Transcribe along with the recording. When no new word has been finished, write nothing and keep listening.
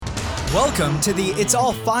Welcome to the It's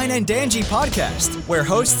All Fine and Dangy podcast, where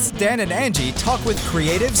hosts Dan and Angie talk with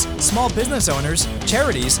creatives, small business owners,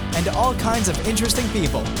 charities, and all kinds of interesting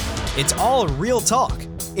people. It's all real talk.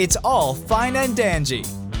 It's all fine and dangy.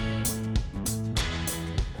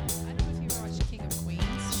 I don't know if you watched King of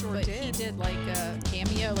Queens. Sure but did. He did like a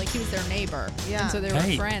cameo, like he was their neighbor. Yeah. And so they were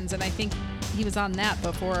Hey. friends, and I think he was on that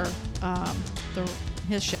before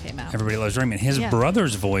his show came out. Everybody Loves Raymond. His Yeah.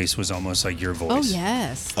 brother's voice was almost like your voice. Oh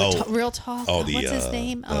yes. Real talk. Oh, the, What's his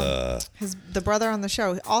name? The brother on the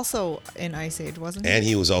show, also in Ice Age, wasn't he? And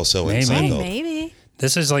he was also in Maybe. Seinfeld. Maybe.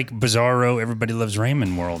 This is like Bizarro, Everybody Loves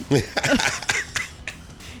Raymond world.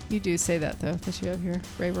 You do say that though, that you have your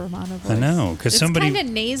Ray Romano voice. I know, because It's somebody kind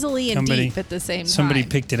of nasally and deep at the same time. Somebody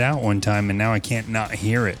picked it out one time, and now I can't not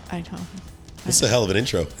hear it. I know. It's a hell of an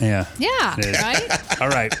intro. Yeah. Yeah. It is. Right. All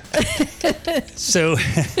right. So,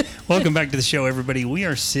 welcome back to the show, everybody. We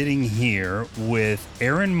are sitting here with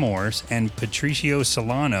Aaron Morse and Patricio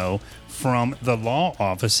Solano from the law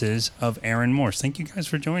offices of Aaron Morse. Thank you guys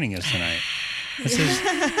for joining us tonight. This is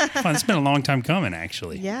fun. It's been a long time coming,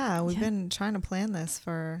 actually. Yeah, we've been trying to plan this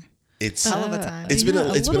for It's hell of a time. it's been a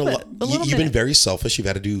little lot. bit, a little You've been bit. very selfish. You've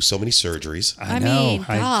had to do so many surgeries. I mean, know.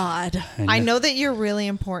 God. I know that you're really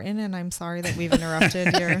important, and I'm sorry that we've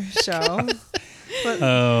interrupted your show. But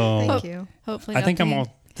Oh. thank you. Hopefully, I think I'm nothing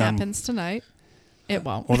all done. happens tonight. It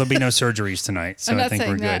won't. Well, there'll be no surgeries tonight, so I'm I not think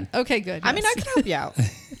saying we're good. that. Okay, good. I mean, I yes. can help you out.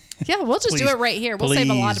 Yeah, we'll just do Please. it right here. We'll save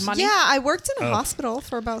a lot of Please. money. Yeah, I worked in a hospital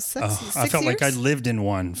for about six I felt years. like I lived in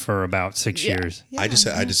one for about 6 Yeah. years. Yeah. I just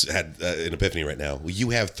had an epiphany right now.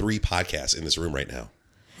 You have 3 podcasts in this room right now.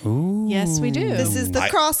 Yes, we do. This is the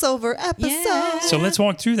crossover episode. Yeah. So let's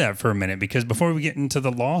walk through that for a minute, because before we get into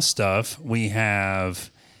the law stuff, we have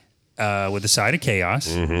With the Side of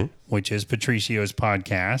Chaos, which is Patricio's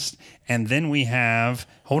podcast. And then we have,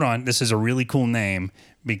 hold on, this is a really cool name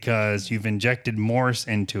because you've injected Morse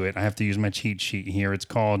into it. I have to use my cheat sheet here. It's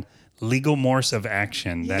called Legal Morse of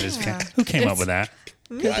Action. That is, Yeah. who came up with that?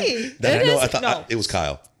 Me. That I know. I thought No. it was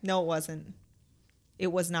Kyle. No, it wasn't.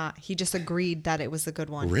 It was not. He just agreed that it was a good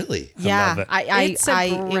one. Really? Yeah, love it. It's a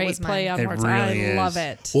great it was play mine. on It words. really I love is.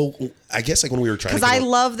 it. Well, I guess like when we were trying to. Because I come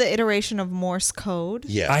up- love the iteration of Morse code.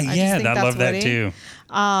 Yeah. just think I that's love that witty. too.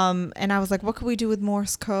 And I was like, what could we do with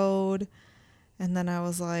Morse code? And then I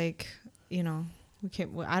was like, we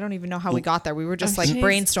can't. I don't even know how we got there. We were just like jeez.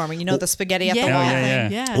 brainstorming. The spaghetti at the yeah, wall yeah,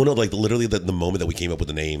 thing. yeah. Well, no, like literally the moment that we came up with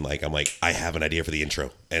the name, like I'm like, I have an idea for the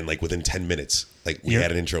intro, and like within 10 minutes, like we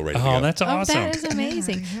had an intro ready to go. Oh, that's awesome. That is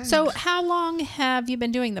amazing. So, how long have you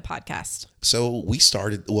been doing the podcast? So we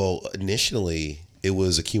started. Well, initially it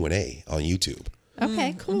was a Q&A on YouTube.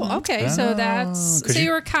 Okay, cool. Okay, so that's 'cause so you-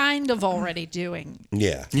 you were kind of already doing.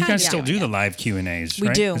 Yeah, You guys Yeah. still do the live Q&As, We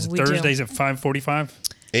right? do, Is it we do. Thursdays at 5:45?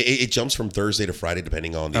 it jumps from Thursday to Friday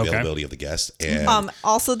depending on the Okay. availability of the guest. And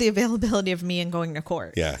Also, the availability of me and going to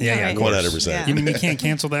court. yeah, Yeah, of course. 100%. You mean you can't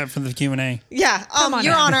cancel that for the Q&A? Yeah. on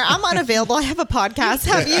Your now. Honor, I'm unavailable. I have a podcast.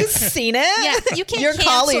 Have you seen it? Yeah, you can't. Your cancel,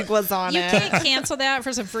 colleague was on you it. can't cancel that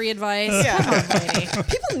for some free advice. Yeah. Come on, lady.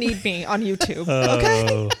 People need me on YouTube.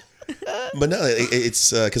 Okay. But no,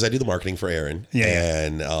 it's because I do the marketing for Aaron. Yeah.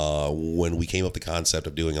 And when we came up with the concept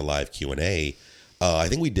of doing a live Q&A, I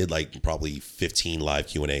think we did like probably 15 live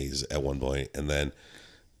Q&As at one point, and then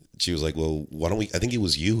she was like, "Well, why don't we?" I think it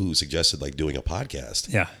was you who suggested like doing a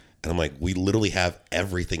podcast. Yeah. And I'm like, we literally have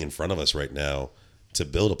everything in front of us right now to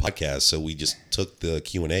build a podcast. So we just took the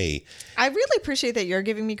Q&A. I really appreciate that you're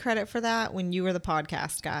giving me credit for that when you were the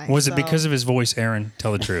podcast guy. Was it because of his voice, Aaron?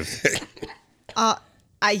 Tell the truth.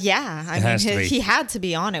 Yeah, I has to mean, be. he had to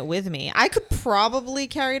be on it with me. I could probably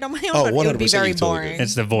carry it on my own, Oh, but it would be 100% very you totally boring. could.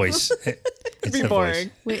 It's the voice. It's be the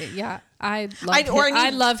boring. voice. Yeah, I love. I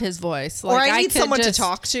need- love his voice. Or Like, I need could someone just- to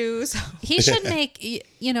talk to. So. He should make.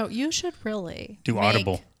 You should really Do make-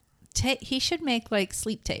 Audible. He should make like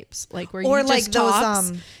sleep tapes, like where Or you like just those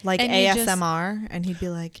talks, like and you just- ASMR, and he'd be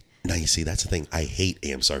like, Now, you see, that's the thing. I hate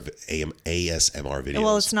ASMR videos.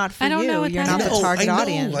 "Well, it's not for I don't you. know what You're that not is. the target I know,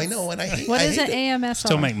 audience." I know, and I hate What I is hate an it. AMSR?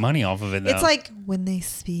 Still make money off of it, though. It's like when they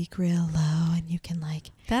speak real low, and you can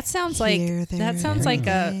like. That sounds Hear like their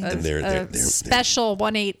And they're special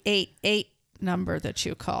 1-888 number that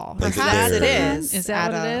you call. Like Is Perhaps that it it? is. Is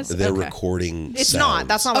that what at it a- is? They're Okay. recording. It's sounds. not.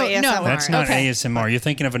 That's not what Oh, ASMR. no. That's not Okay. ASMR. You're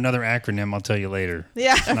thinking of another acronym. I'll tell you later.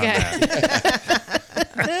 Yeah. Not Okay. that.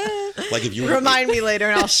 Like if you were Remind me later,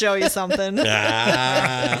 and I'll show you something.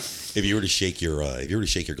 if you were to shake your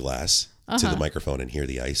glass to the microphone and hear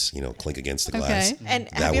the ice, clink against the glass. Okay. And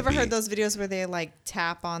That have you would ever heard be- those videos where they like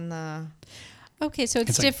tap on the? Okay, so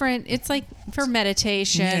it's like- different. It's like for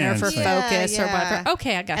meditation Yeah, or for it's like- focus or Yeah. whatever.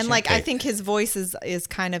 Okay, I got And you. like, I think his voice is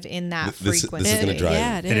kind of in that This frequency. is going to drive.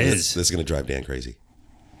 Yeah, it It is. is. This is going to drive Dan crazy.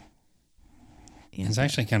 It's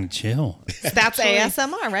actually kind of chill. That's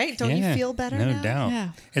ASMR, right? Don't Yeah, you feel better No now? doubt. Yeah.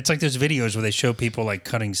 It's like those videos where they show people like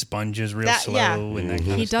cutting sponges real That- slow yeah. and that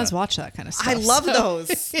kind he of does stuff. watch that kind of stuff. I love so-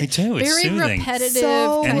 those. Me too. It's Very soothing. repetitive.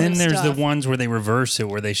 So- kind And then of there's stuff. the ones where they reverse it,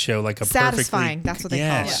 where they show like a Satisfying, perfectly, that's what they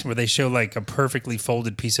call it. where they show like a perfectly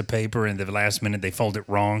folded piece of paper, and the last minute they fold it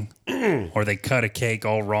wrong, or they cut a cake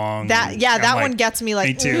all wrong. That and yeah, I'm that like, one gets me like.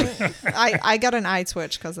 Me too. I got an eye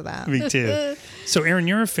twitch because of that. Me too. So, Aaron,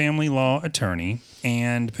 you're a family law attorney,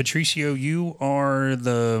 and Patricio, you are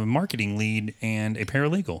the marketing lead and a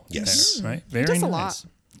paralegal. Yes. there, right. Very does a nice. lot.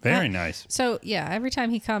 Very nice. So yeah, every time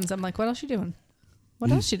he comes, I'm like, "What else you doing?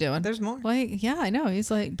 What else you doing?" There's more. Like, yeah, I know. He's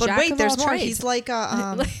like, But jack wait, of there's all more. trades. He's like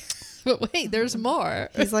a But wait, there's more.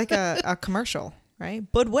 he's like a commercial, right?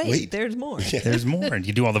 But wait, there's more. There's more, and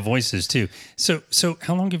you do all the voices too. So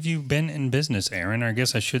how long have you been in business, Aaron? Or I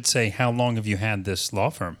guess I should say, how long have you had this law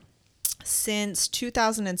firm? Since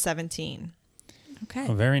 2017. Okay.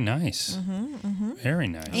 Oh, very nice. Very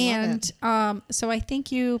nice. And so I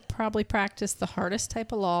think you probably practice the hardest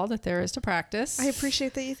type of law that there is to practice. I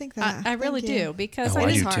appreciate that you think that. I really Thank you. do because Oh, I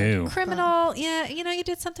I do just too. criminal. Yeah, you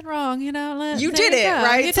did something wrong. You there did it, go.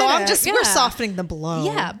 right? You So did I'm it. just we're Yeah. softening the blow.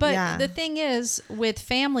 Yeah, but Yeah. the thing is, with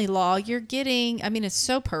family law, you're getting. I mean, it's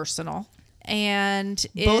so personal, and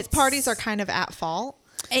both it's- parties are kind of at fault,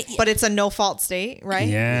 it- but it's a no fault state, right?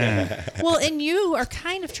 Yeah. well, and you are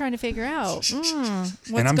kind of trying to figure out what's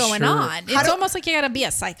I'm going sure- on. It's almost like you got to be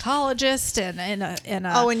a psychologist and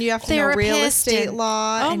a Oh, and you have to know real therapist estate and-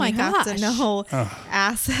 law. Oh and my you have to gosh. know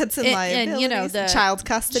assets and liabilities. and you know the child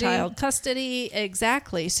custody. child custody,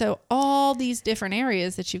 exactly. So all these different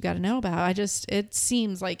areas that you've got to know about. It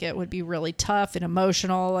seems like it would be really tough and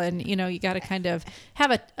emotional, and you got to kind of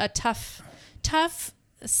have a tough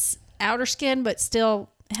outer skin, but still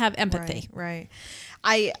have empathy. Right.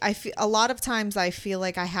 I feel a lot of times I feel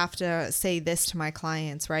like I have to say this to my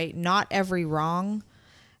clients, right? Not every wrong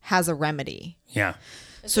has a remedy. Yeah.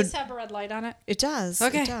 Does So- this have a red light on it? It does.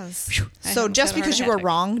 Okay. It does. I So almost just had a because you heart were attack.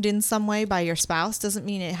 wronged in some way by your spouse doesn't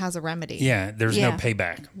mean it has a remedy. Yeah. There's no Yeah.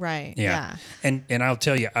 payback. Right. Yeah. And I'll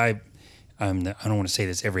tell you, I don't want to say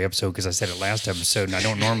this every episode because I said it last episode, and I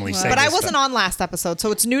don't normally say But this. I wasn't on last episode,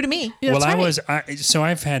 so it's new to me. Yeah, Well, that's I right. was. So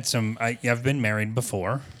I've had some. I've been married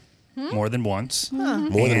before, more than once.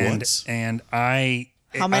 More than And- once. And I.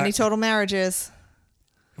 How many total marriages?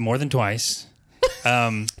 More than twice.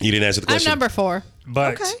 You didn't answer the I'm question. number 4.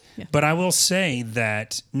 But Okay. but I will say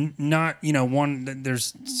that not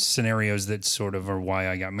there's scenarios that sort of are why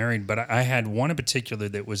I got married, but I had one in particular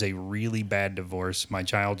that was a really bad divorce. My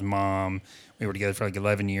child's mom, we were together for like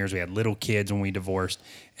 11 years. We had little kids when we divorced,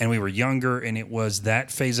 and we were younger, and it was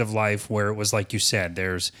that phase of life where it was like you said,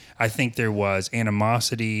 I think there was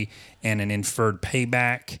animosity and an inferred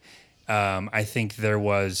payback. I think there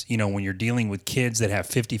was, when you're dealing with kids that have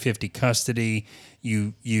 50-50 custody,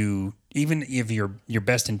 you even if your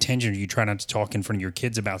best intention, you try not to talk in front of your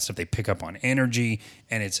kids about stuff, they pick up on energy,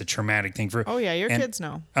 and it's a traumatic thing for. Oh yeah, your and- kids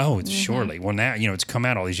know. Oh, it's surely. Well, now, it's come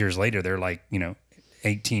out all these years later. They're like,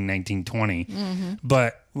 18, 19, 20.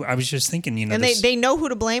 But I was just thinking, And they know who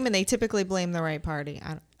to blame, and they typically blame the right party.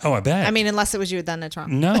 I bet. I mean, unless it was you, then it's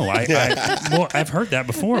wrong. No, I've heard that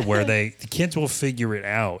before where the kids will figure it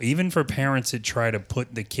out. Even for parents that try to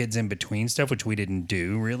put the kids in between stuff, which we didn't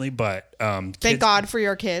do really, but Thank God for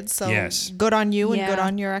your kids. So Yes. good on you and Yeah. good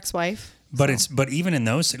on your ex-wife. But even in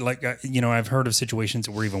those, like, I've heard of situations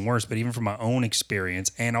that were even worse, but even from my own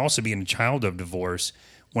experience and also being a child of divorce,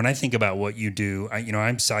 when I think about what you do,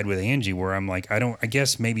 I'm side with Angie where I'm like, I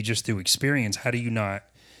guess maybe just through experience, how do you not,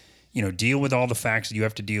 deal with all the facts that you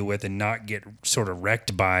have to deal with and not get sort of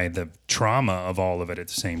wrecked by the trauma of all of it at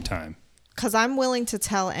the same time? Because I'm willing to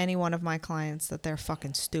tell any one of my clients that they're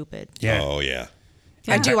fucking stupid. Yeah. Oh yeah.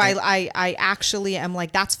 I do. I actually am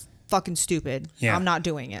like, that's fucking stupid. Yeah. I'm not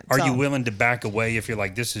doing it. Are So- you willing to back away if you're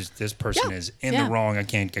like, this person Yeah. is in Yeah. the wrong? I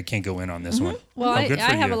can't go in on this one. Well, Oh, good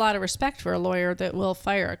I for have you. a lot of respect for a lawyer that will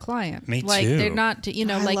fire a client. Me like, too. they're not, I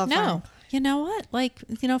like, love no, firing. you know what? Like,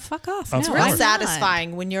 fuck off. Of no, course. I'm It's not.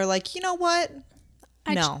 satisfying when you're like, you know what?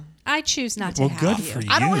 No. I choose not to Well, have good you. for you.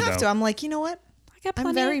 I don't have though. to. I'm like, you know what? I got I'm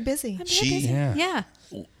plenty very of- busy. I'm very She- busy. Yeah. Yeah.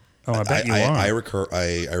 Oh, I bet you are. I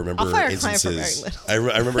remember I'll fire a client for instances. very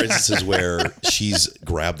little. I remember instances where she's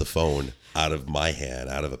grabbed the phone out of my hand,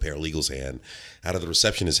 out of a paralegal's hand, out of the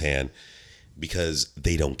receptionist's hand, because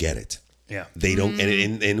they don't get it. Yeah. They don't,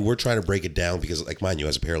 and we're trying to break it down because, like, mind you,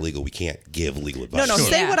 as a paralegal, we can't give legal advice. No, Sure.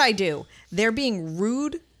 say Yeah. what I do. They're being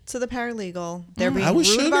rude to the paralegal. They're being I was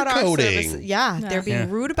rude about our sugarcoating. services. Yeah, they're being Yeah.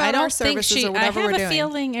 rude about I our don't think services she. or I whatever have we're a doing.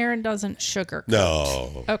 feeling Erin doesn't sugarcoat.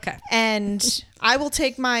 No. Okay. And I will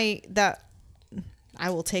take I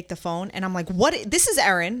will take the phone and I'm like, what? This is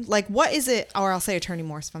Erin. Like, what is it? Or I'll say Attorney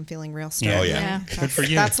Morse if I'm feeling real stern. Oh, yeah. Yeah. Good for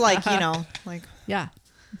you. That's like, like Yeah.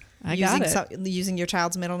 I got it. using your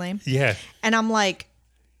child's middle name. Yeah. And I'm like,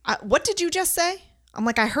 what did you just say? I'm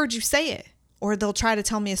like, I heard you say it. Or they'll try to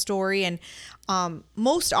tell me a story. And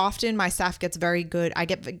most often my staff gets very good. I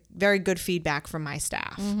get very good feedback from my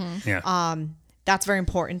staff. Yeah. That's very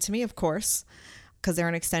important to me, of course, because they're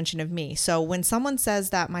an extension of me. So when someone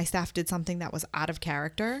says that my staff did something that was out of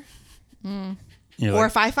character, You're or like,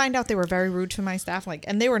 if I find out they were very rude to my staff, like,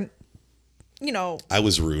 and they were, I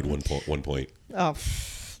was rude one point. oh,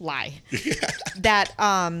 lie. That,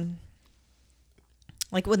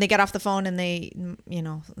 like when they get off the phone and they,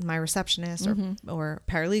 my receptionist or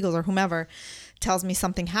paralegals or whomever tells me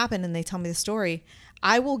something happened and they tell me the story,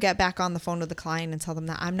 I will get back on the phone with the client and tell them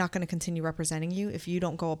that I'm not going to continue representing you if you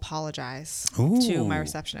don't go apologize to my Ooh.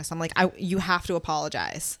 receptionist. I'm like, you have to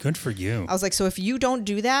apologize. good for you. I was like, so if you don't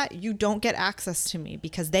do that, you don't get access to me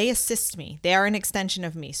because they assist me. They are an extension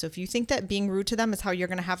of me. So if you think that being rude to them is how you're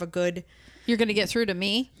going to have a good You're going to get through to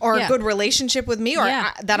me or Yeah. a good relationship with me or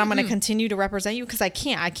Yeah. that I'm going to continue to represent you because I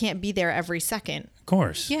can't be there every second. Of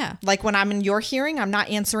course. Yeah. Like when I'm in your hearing, I'm not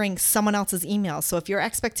answering someone else's email. So if your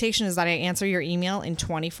expectation is that I answer your email in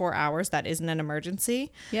 24 hours, that isn't an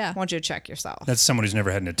emergency. Yeah. I want you to check yourself. That's someone who's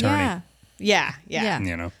never had an attorney. Yeah. Yeah. Yeah.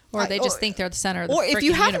 You know. Or they Or- just think they're the center of the Or if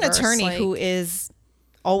you freaking have universe, an attorney like- who is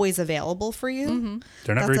always available for you,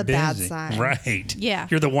 They're not that's very a bad busy. sign. Right. Yeah.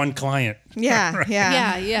 You're the one client. Yeah,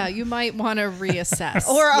 Yeah, you might want to reassess.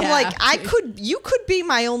 Or I'm Yeah. like, you could be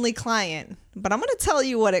my only client, but I'm going to tell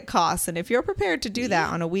you what it costs. And if you're prepared to do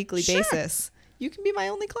that on a weekly basis, you can be my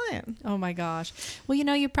only client. Oh my gosh. Well,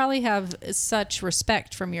 you probably have such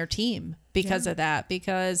respect from your team because of that,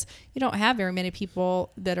 because you don't have very many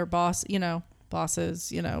people that are bosses,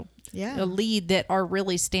 Yeah. a lead that are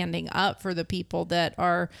really standing up for the people that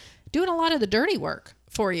are doing a lot of the dirty work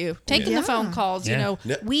for you, taking the phone calls, Yeah.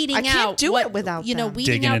 weeding I can't out do what, it without them.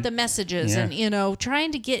 weeding Digging out it- the messages Yeah. and,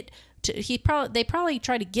 trying to get to, they probably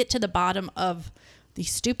try to get to the bottom of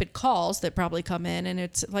these stupid calls that probably come in, and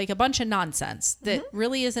it's like a bunch of nonsense that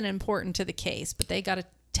really isn't important to the case, but they got to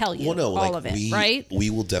tell you all of it, right? We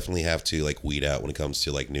will definitely have to weed out when it comes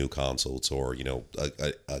to new consults or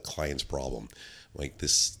a client's problem. Like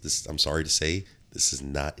this, I'm sorry to say, this is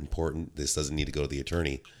not important. This doesn't need to go to the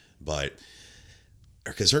attorney, but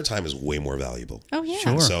because her time is way more valuable. Oh yeah.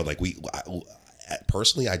 Sure. So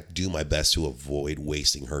personally, I do my best to avoid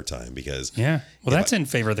wasting her time because Yeah. Well, that's in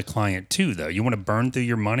favor of the client too, though. You want to burn through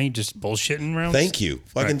your money just bullshitting around? thank you,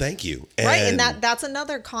 fucking Right. thank you. Right. And that's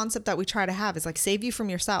another concept that we try to have is save you from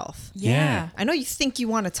yourself. Yeah. I know you think you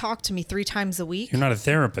want to talk to me 3 times a week. You're not a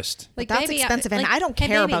therapist. Like, That's baby, expensive, and I don't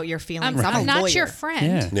care about your feelings. I'm a not your lawyer.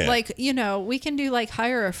 friend. Yeah. Yeah. We can do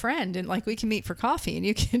hire a friend and we can meet for coffee and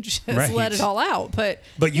you can just Right. let it all out. But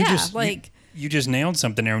But you yeah, just you just nailed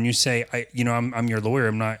something there when you say I'm your lawyer.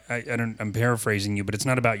 I'm paraphrasing you, but it's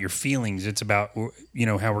not about your feelings. It's about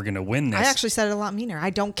how we're going to win this. I actually said it a lot meaner. I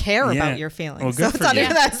don't care Yeah. about your feelings. Well, So good it's for not you.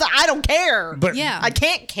 even that. I don't care. But Yeah. I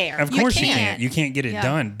can't care. Of course you can't. can't. You can't get it Yeah.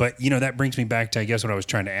 done. But that brings me back to I guess what I was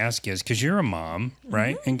trying to ask is because you're a mom,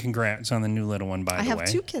 right? And congrats on the new little one, by I the have way.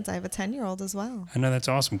 2 kids. I have a 10-year-old as well. I know that's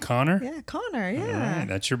awesome, Connor. Yeah, Connor. All Yeah. right,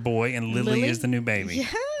 that's your boy, and Lily, Lily? is the new baby. Yeah.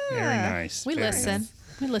 Very nice. we Very listen. nice.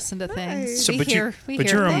 We listen to things. Nice. So, we but hear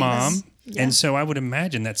you're a things. mom, Yeah. and so I would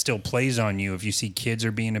imagine that still plays on you if you see kids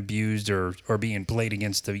are being abused or being played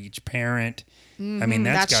against each parent. I mean,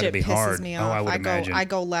 that's That got to shit be pisses hard. me Oh, off. I would imagine. I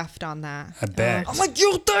go left on that. I bet. I'm like,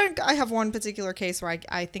 you think? I have one particular case where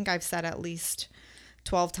I think I've said at least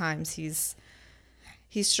 12 times he's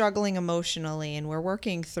struggling emotionally and we're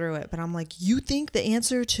working through it. But I'm like, you think the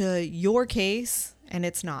answer to your case, and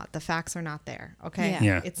it's not. The facts are not there. Okay? Yeah.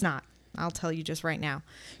 Yeah. It's not. I'll tell you just right now.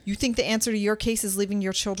 You think the answer to your case is leaving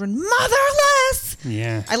your children motherless?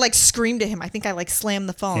 Yeah. I screamed at him. I think I sclammed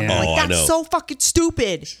the phone. Yeah. I'm Oh, I like, know. that's so fucking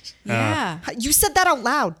stupid. Yeah. You said that out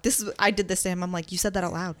loud. I did this to him. I'm like, you said that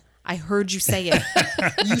out loud. I heard you say it.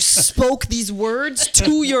 You spoke these words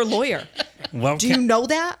to your lawyer. Well, Do you know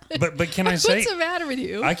that? but can I say? What's the matter with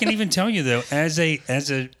you? I can even tell you though, as a this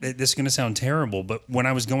is going to sound terrible, but when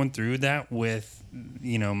I was going through that with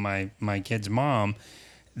my kid's mom,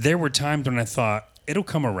 there were times when I thought it'll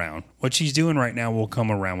come around. What she's doing right now will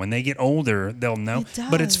come around. When they get older, they'll know. It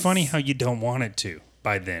But it's does. funny how you don't want it to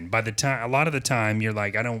by then. By the time, a lot of the time, you're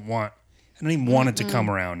like, I don't even want it to come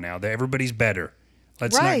around now. That everybody's better.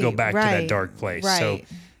 Let's not go Right, back to that right, dark place. So right.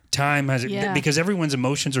 time has Yeah. because everyone's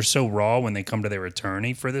emotions are so raw when they come to their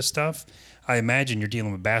attorney for this stuff. I imagine you're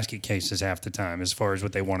dealing with basket cases half the time as far as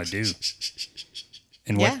what they want to do.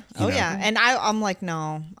 And Yeah. you Oh know. yeah. And I'm like,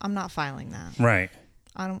 no, I'm not filing that. Right.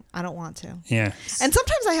 I don't want to. Yeah. And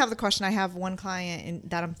sometimes I have the question. I have one client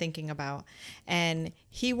that I'm thinking about, and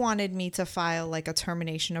he wanted me to file like a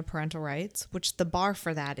termination of parental rights, which the bar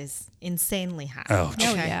for that is insanely high. Oh,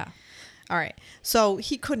 Oh yeah. All right. So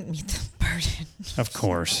he couldn't meet the burden. Of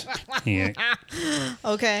course. Yeah.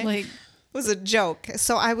 Okay. Like It was a joke.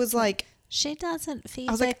 So I was like, she doesn't feed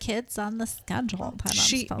I was the like- kids on the schedule that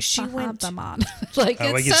She- I'm supposed she to have went- them on. Like Oh,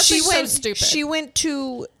 I it's guess- something she so went stupid. She went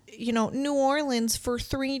to New Orleans for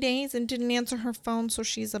 3 days and didn't answer her phone, so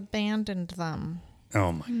she's abandoned them.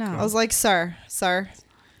 Oh my. no. I was like, sir.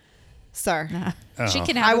 Nah. She Oh.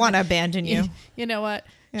 can have I a- want to abandon you. You know what?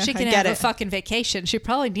 Yeah, she I can get have a it. fucking vacation. She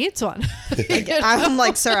probably needs one. I'm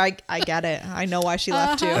like, sir, I get it. I know why she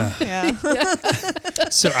left you. Yeah.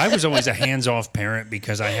 So I was always a hands-off parent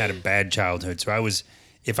because I had a bad childhood. So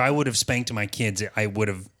if I would have spanked my kids, I would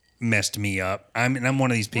have messed me up. I'm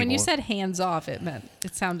one of these people. When you said hands off, it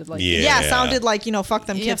sounded like Yeah. Yeah, sounded like, fuck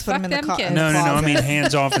them Yeah, kids, put fuck them in the them car. kids. No, I closet. mean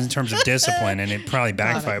hands off in terms of discipline, and it probably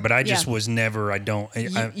backfired. But I just Yeah. was never. I don't.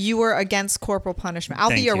 You were against corporal punishment. I'll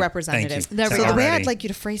be Thank your you. representative. Thank you. So the way Already. I'd like you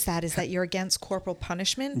to phrase that is that you're against corporal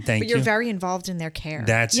punishment, Thank but you're you. very involved in their care.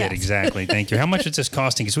 That's Yes. it exactly. Thank you. How much is this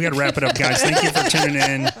costing? Because we got to wrap it up, guys. Thank you for tuning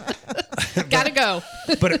in. gotta go.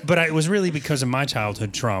 But it was really because of my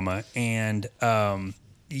childhood trauma and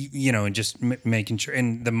and just making sure.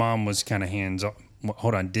 And the mom was kind of hands off.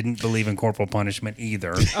 Hold on, didn't believe in corporal punishment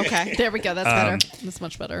either. Okay. There we go. That's better. That's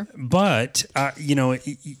much better. But I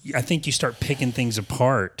think you start picking things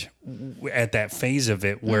apart at that phase of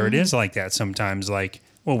it where it is like that sometimes. Like,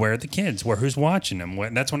 well, where are the kids? Who's watching them?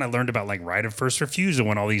 That's when I learned about like right of first refusal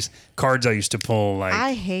and all these cards I used to pull. Like,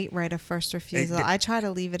 I hate right of first refusal. I try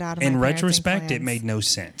to leave it out of in my parenting retrospect, it plans. made no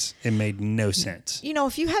sense. It made no sense.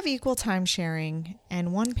 If you have equal time sharing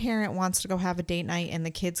and one parent wants to go have a date night and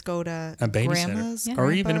the kids go to A babysitter. grandma's,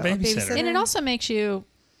 Or even a grandpa, babysitter. And it also makes you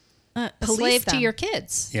a Police slave to them. your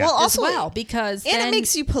kids. Yeah. Well, as also, well, because and then, it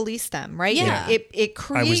makes you police them, right? Yeah. It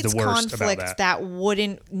creates worst about conflict that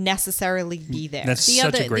wouldn't necessarily be there. That's the such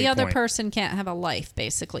other a great the other point. person can't have a life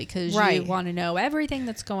basically because you Right. want to know everything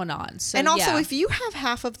that's going on. So and also, yeah. if you have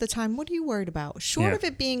half of the time, what are you worried about? Short Yeah. of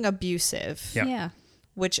it being abusive, Yeah. yeah.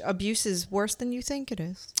 which abuse is worse than you think it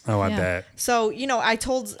is. Oh, I Yeah. bet. So, I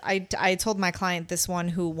told my client, this one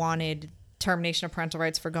who wanted termination of parental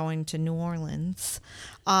rights for going to New Orleans.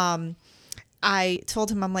 I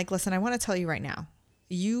told him, I'm like, listen, I want to tell you right now,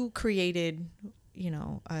 you created,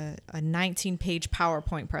 a 19-page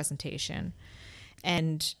PowerPoint presentation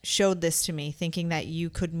and showed this to me thinking that you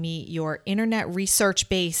could meet your internet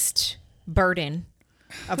research-based burden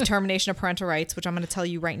of termination of parental rights, which I'm going to tell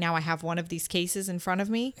you right now, I have one of these cases in front of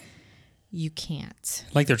me. You can't.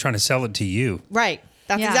 Like they're trying to sell it to you. Right.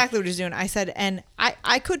 That's Yeah. exactly what he's doing. I said, and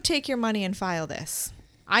I could take your money and file this.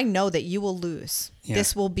 I know that you will lose. Yeah.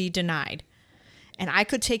 This will be denied. And I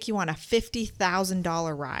could take you on a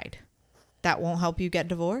 $50,000 ride. That won't help you get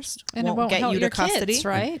divorced. And it won't get help you your to custody. kids,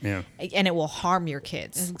 right? Yeah. And it will harm your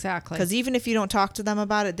kids. Exactly. Because even if you don't talk to them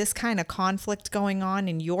about it, this kind of conflict going on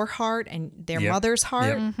in your heart and their Yep. mother's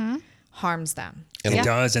heart Yep. harms them. And It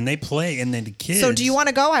does, and they play, and then the kids. So do you want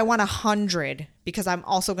to go? I want 100 because I'm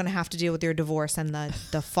also going to have to deal with your divorce and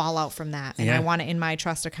the fallout from that. And Yeah. I want it in my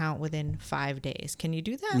trust account within 5 days. Can you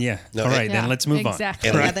do that? Yeah. No, All right, Yeah, then let's move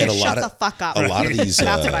exactly. on. And, Yeah, then and a shut lot of the fuck up. A lot of these.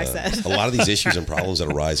 That's what I said. A lot of these issues and problems that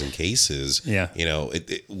arise in cases. Yeah.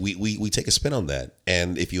 We take a spin on that,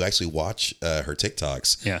 and if you actually watch her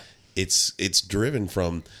TikToks, Yeah. it's driven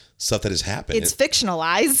from stuff that has happened. It's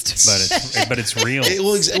fictionalized. But it's real.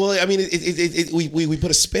 I mean, we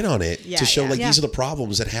put a spin on it Yeah, to show yeah. like Yeah. these are the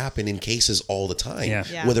problems that happen in cases all the time. Yeah.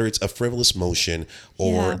 Yeah. Whether it's a frivolous motion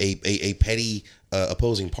or Yeah. a petty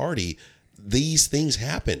opposing party, these things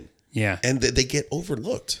happen. Yeah. and they get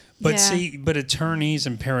overlooked. But Yeah. but attorneys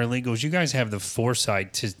and paralegals, you guys have the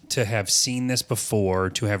foresight to have seen this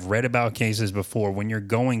before, to have read about cases before when you're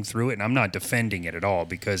going through it. And I'm not defending it at all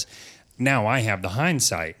because now I have the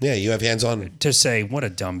hindsight Yeah, you have hands on. to say what a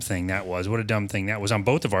dumb thing that was. What a dumb thing that was on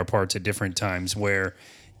both of our parts at different times where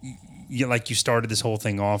you started this whole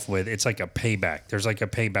thing off with, it's like a payback. There's like a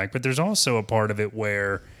payback, but there's also a part of it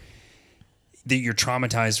where that you're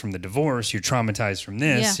traumatized from the divorce, you're traumatized from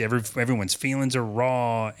this. Yeah. Everyone's feelings are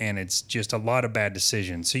raw, and it's just a lot of bad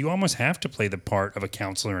decisions. So you almost have to play the part of a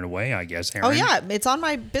counselor in a way, I guess. Aaron. Oh yeah, it's on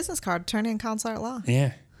my business card, attorney and counselor at law.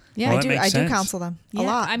 Yeah. Yeah, Well, I that do. makes I do sense. counsel them a Yeah,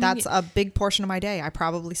 lot. I mean, That's a big portion of my day. I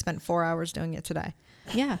probably spent 4 hours doing it today.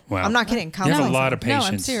 Yeah. Wow. I'm not kidding. You have a Counseling. lot of No, patience.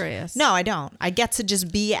 I'm serious. No, I don't. I get to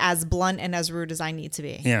just be as blunt and as rude as I need to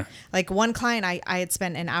be. Yeah. Like one client, I had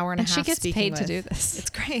spent an hour and a And half. she gets speaking paid to with. do this. It's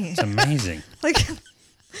great. It's amazing. Like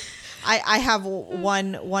I have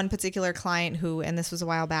one particular client who, and this was a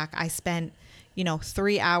while back, I spent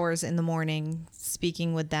 3 hours in the morning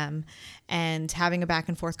speaking with them and having a back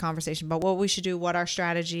and forth conversation about what we should do, what our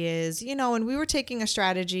strategy is, and we were taking a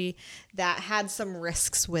strategy that had some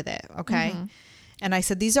risks with it. Okay. And I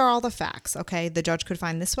said, these are all the facts. Okay. The judge could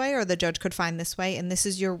find this way or the judge could find this way. And this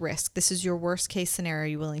is your risk. This is your worst case scenario. Are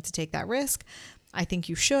you willing to take that risk? I think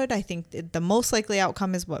you should. I think the most likely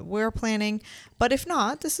outcome is what we're planning. But if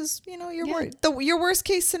not, this is, your worst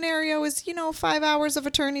case scenario is, 5 hours of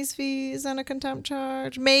attorney's fees and a contempt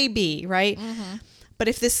charge. Maybe, right? But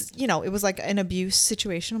if this, it was like an abuse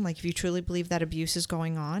situation, I'm like, if you truly believe that abuse is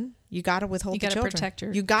going on, you got to withhold You the gotta children. protect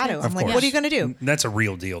your You got to. kids. I'm Of like, course. what are you going to do? That's a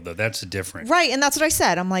real deal, though. That's different. Right. And that's what I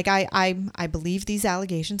said. I'm like, I believe these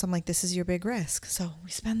allegations. I'm like, this is your big risk. So we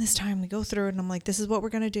spend this time, we go through it, and I'm like, this is what we're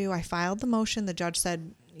going to do. I filed the motion. The judge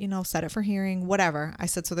said, set it for hearing, whatever. I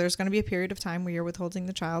said, so there's going to be a period of time where you're withholding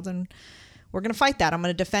the child, and we're going to fight that. I'm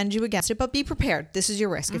going to defend you against it, but be prepared. This is your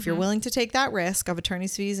risk. If you're willing to take that risk of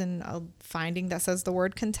attorney's fees and a finding that says the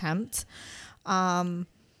word contempt,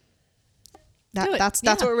 Do it. that's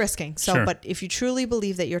Yeah. what we're risking. So, Sure. but if you truly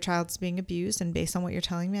believe that your child's being abused, and based on what you're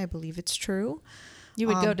telling me, I believe it's true. You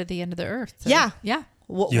would go to the end of the earth. Yeah. Yeah.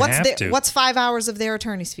 You have to. What's 5 hours of their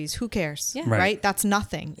attorney's fees? Who cares? Yeah. Right. Right. That's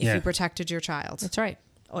nothing if Yeah. you protected your child. That's right.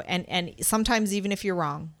 Oh, and sometimes even if you're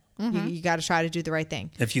wrong, you got to try to do the right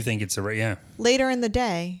thing. If you think it's the right, yeah. Later in the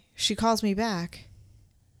day, she calls me back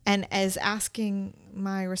and is asking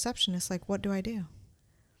my receptionist, like, what do I do?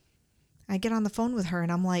 I get on the phone with her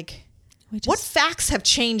and I'm like, what facts have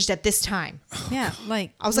changed at this time? Yeah.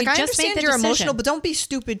 Like, I was we like, I just made understand the you're decision. emotional, but don't be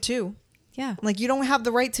stupid too. Yeah. Like, you don't have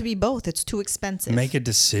the right to be both. It's too expensive. Make a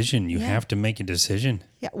decision. You Yeah. have to make a decision.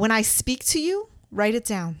 Yeah. When I speak to you, write it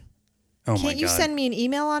down. Oh, my Can't you God. send me an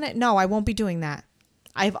email on it? No, I won't be doing that.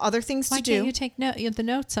 I have other things Why to can't do. you take the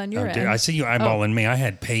notes on your Oh, end? dude, I see you eyeballing me. I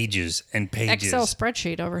had pages and pages Excel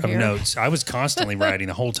spreadsheet over of here. notes. I was constantly writing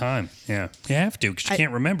the whole time. Yeah. You have to because you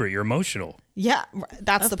can't remember. You're emotional. Yeah,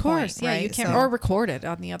 that's Of the course. point. Yeah. right? You can't So- or record it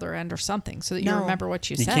on the other end or something so that you No. remember what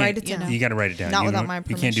you You said. can't. Write it you down. know? You got to write it down. Not You without know, my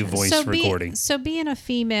You can't do permission. voice recording. So being a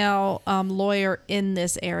female lawyer in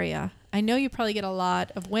this area, I know you probably get a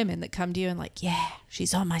lot of women that come to you and like, yeah,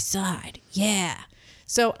 she's on my side. Yeah.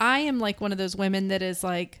 So I am like one of those women that is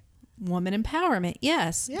like woman empowerment.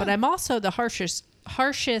 Yes. Yeah. But I'm also the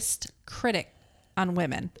harshest critic on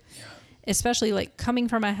women. Especially like coming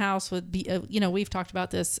from a house with, we've talked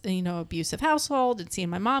about this, abusive household and seeing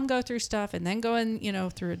my mom go through stuff and then going,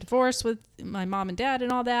 through a divorce with my mom and dad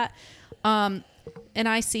and all that. And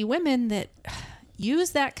I see women that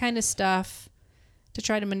use that kind of stuff to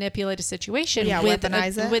try to manipulate a situation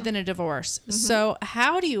weaponize it. within a divorce. So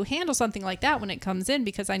how do you handle something like that when it comes in?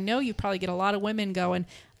 Because I know you probably get a lot of women going,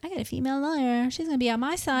 I got a female lawyer. She's going to be on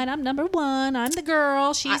my side. I'm number one. I'm the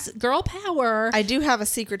girl. She's girl power. I do have a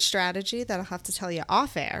secret strategy that I'll have to tell you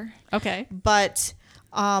off air. Okay. But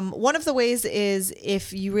one of the ways is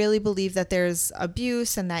if you really believe that there's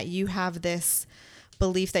abuse and that you have this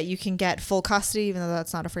belief that you can get full custody, even though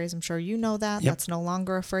that's not a phrase, I'm sure you know that. Yep. That's no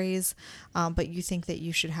longer a phrase. But you think that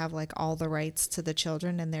you should have like all the rights to the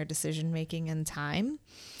children and their decision making and time.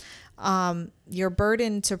 Your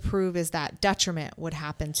burden to prove is that detriment would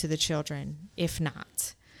happen to the children if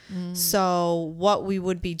not. So what we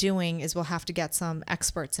would be doing is we'll have to get some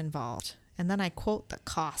experts involved. And then I quote the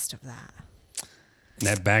cost of that.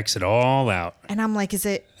 That backs it all out. And I'm like, if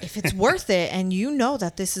it's worth it and you know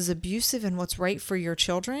that this is abusive and what's right for your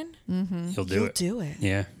children, You'll do you'll it. do it.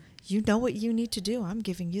 Yeah. You know what you need to do. I'm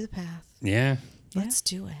giving you the path. Yeah. Let's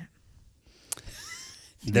do it.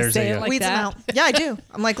 There's say it a like Weeds them that? out. Yeah, I do.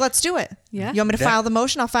 I'm like, let's do it. Yeah. You want me to That- file the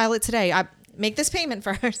motion? I'll file it today. I make this payment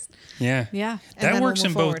first. yeah. Yeah. And That then works we'll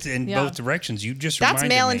in move both forward. Yeah. both directions. You just That's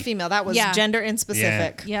reminded male me. and female. That was Yeah. gender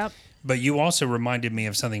inspecific. Yep. But you also reminded me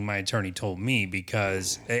of something my attorney told me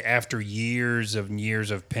because after years of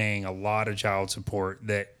paying a lot of child support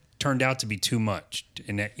that turned out to be too much.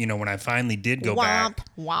 And that, when I finally did go back,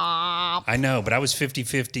 Womp. I know, but I was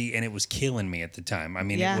 50-50 and it was killing me at the time. I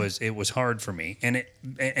mean, Yeah. it was hard for me. And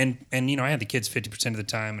I had the kids 50% of the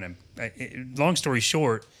time and long story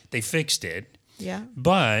short, they fixed it. Yeah.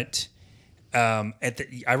 But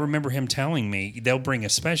I remember him telling me they'll bring a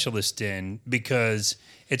specialist in because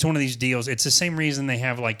it's one of these deals. It's the same reason they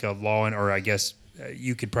have like a law or I guess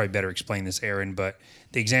you could probably better explain this, Aaron, but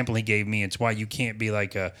the example he gave me, it's why you can't be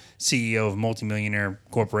like a CEO of a multimillionaire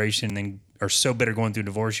corporation and then are so bitter going through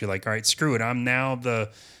divorce. You're like, all right, screw it. I'm now the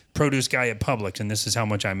produce guy at Publix, and this is how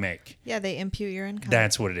much I make. Yeah, they impute your income.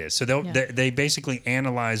 That's what it is. So they basically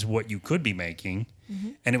analyze what you could be making,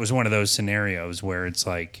 and it was one of those scenarios where it's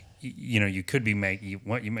like, you could be making you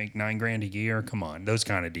make $9,000 a year. Come on, those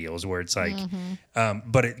kind of deals where it's like,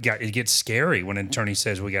 but it gets scary when an attorney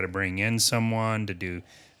says we got to bring in someone to do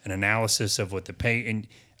an analysis of what the pay, and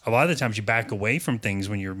a lot of the times you back away from things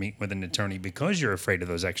when you're meeting with an attorney because you're afraid of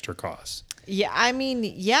those extra costs. Yeah, I mean,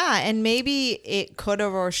 yeah, and maybe it could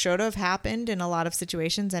have or should have happened in a lot of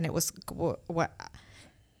situations, and it was what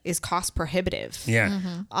is cost prohibitive.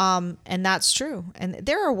 Yeah. And that's true. And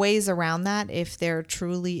there are ways around that if there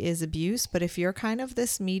truly is abuse. But if you're kind of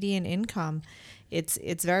this median income, it's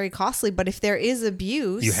very costly. But if there is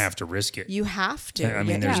abuse, You have to risk it. You have to. I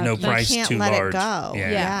mean, there's no You price can't too let large. it go.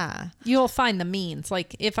 Yeah. Yeah. You'll find the means.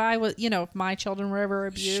 Like if I was, if my children were ever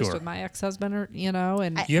abused Sure. with my ex-husband, or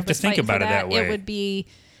and You have to was think fighting for about it that way. It would be.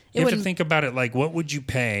 You have to think about it like, what would you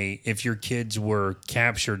pay if your kids were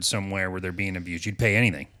captured somewhere where they're being abused? You'd pay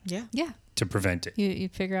anything Yeah. Yeah, to prevent it.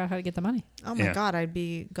 you'd figure out how to get the money. Oh my Yeah. God, I'd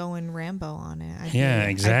be going Rambo on it. Yeah,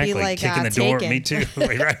 exactly. I'd be like, Kicking the door. Taken. Me too.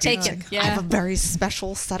 Right. Taken. I have a very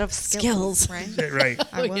special set of skills. Right? Right.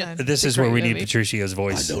 I would. Yeah. This It's is a where we great need movie. Patricia's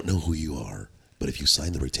voice. I don't know who you are, but if you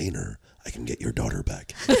sign the retainer, I can get your daughter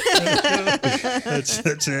back. That's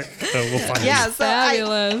it. We'll find Yeah, it. so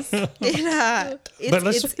Fabulous. But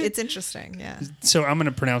let's- it's interesting. Yeah. So I'm going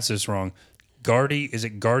to pronounce this wrong. Is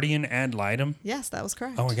it Guardian ad litem? Yes, that was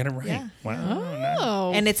correct. Oh, I got it right. Yeah. Wow. nice.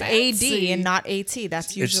 Oh, And it's fancy. AD and not AT.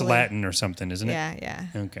 That's usually It's Latin or something, isn't it? Yeah, yeah.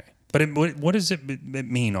 Okay. But what does it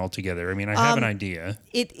mean altogether? I mean, I have an idea.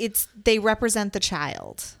 It's they represent the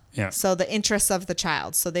child. Yeah. So the interests of the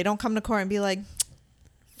child. So they don't come to court and be like,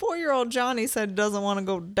 4-year-old Johnny said he doesn't want to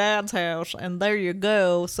go to dad's house, and there you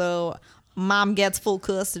go. So mom gets full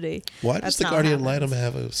custody. Why That's does the not Guardian what happens.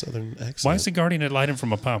 Litem have a southern accent? Why is the Guardian ad litem from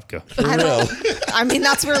Apopka? I don't. I mean,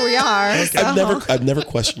 that's where we are. so- I've never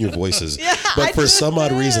questioned your voices, Yeah, but I for just some odd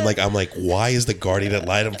did. reason, I'm like, why is the Guardian ad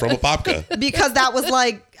litem from Apopka? Because that was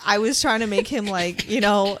like, I was trying to make him like,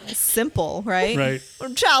 simple, right? Right.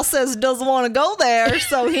 Well, child says doesn't want to go there,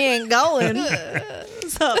 so he ain't going.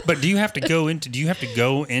 So But do you have to go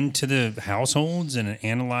into the households and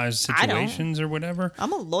analyze I don't. situations or whatever?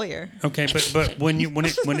 I'm a lawyer. Okay, but when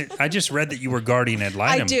it I just read that you were Guardian ad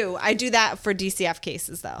litem. I do that for DCF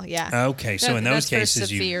cases though. Yeah. Okay, so in those That's cases for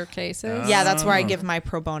severe cases. Yeah, that's where I give my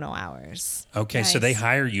pro bono hours. Okay, so Nice. they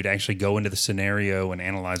hire you to actually go into the scenario and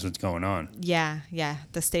analyze what's going on. Yeah.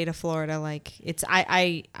 The state of Florida, like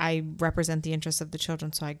I represent the interests of the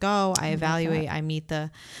children, so I go, I evaluate, I meet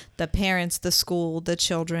the parents, the school, the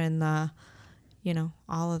children,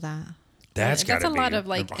 all of that. That's got a to be lot of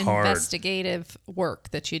hard. investigative work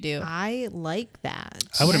that you do. I like that.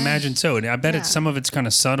 I would imagine so, and I bet Yeah. some of it's kind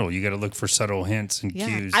of subtle. You got to look for subtle hints and Yeah,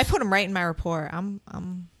 cues. I put them right in my report. I'm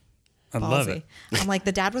I love it. I'm like,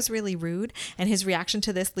 the dad was really rude, and his reaction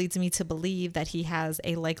to this leads me to believe that he has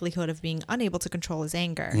a likelihood of being unable to control his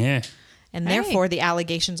anger. Yeah, And Hey. therefore, the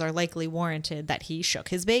allegations are likely warranted that he shook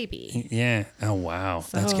his baby. yeah. Oh wow,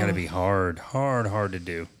 that's got to be hard to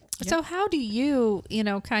do. So how do you,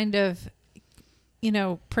 kind of,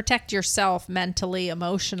 protect yourself mentally,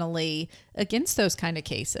 emotionally against those kind of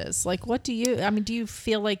cases? Like, what do you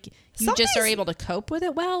feel like you Some just are days- able to cope with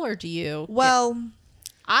it well, or do you? Well,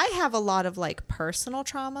 I have a lot of personal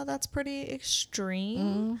trauma that's pretty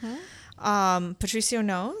extreme. Patricio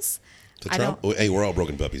knows. The I Trump? don't- Hey, we're all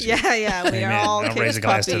broken puppies. here. Yeah, we are Amen. all I'll kid raise a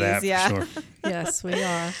glass puppies. to that. Yeah. For sure. Yes, we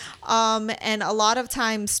are. And a lot of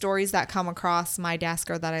times stories that come across my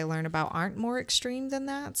desk or that I learn about aren't more extreme than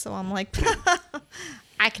that. So I'm like,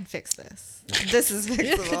 I can fix this. This is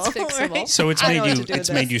fixable. It's fixable. right? So it's I know made what you to do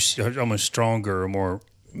with made this. you almost stronger or more.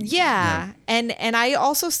 Yeah. And I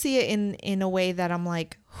also see it in a way that I'm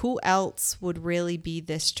like, who else would really be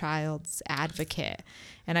this child's advocate?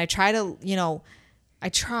 And I try to, I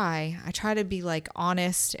try to be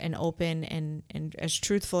honest and open and as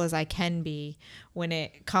truthful as I can be when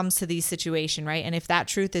it comes to these situations, right? And if that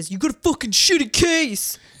truth is you got a fucking shitty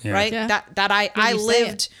case, Yeah. right? Yeah. That I you say it.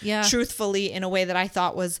 lived Yeah. truthfully in a way that I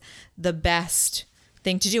thought was the best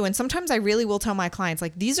thing to do. And sometimes I really will tell my clients,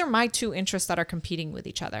 these are my two interests that are competing with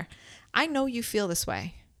each other. I know you feel this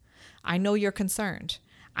way. I know you're concerned.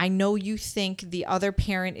 I know you think the other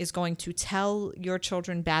parent is going to tell your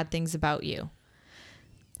children bad things about you.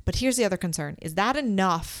 But here's the other concern. Is that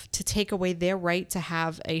enough to take away their right to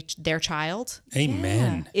have their child?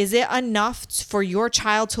 Amen. Is it enough for your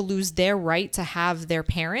child to lose their right to have their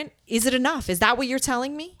parent? Is it enough? Is that what you're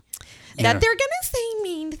telling me? Yeah. That they're going to say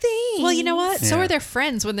mean things. Well, you know what? So Yeah. are their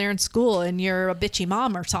friends when they're in school and you're a bitchy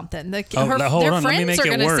mom or something. Hold Their on, let me friends make are it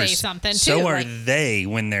going to worse. say something too. So are like, they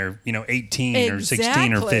when they're 18 or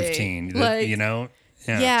 16 or Exactly. 15. Like,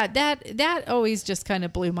 Yeah. that always just kind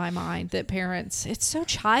of blew my mind that parents, it's so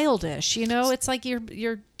childish, it's like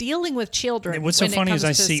you're dealing with children. What's so when it funny is I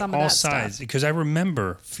comes to see some of all that stuff. sides because I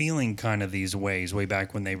remember feeling kind of these ways way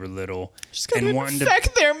back when they were little Just going to wanting to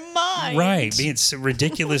affect their mind. right, being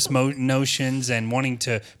ridiculous notions and wanting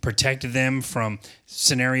to protect them from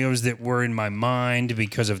scenarios that were in my mind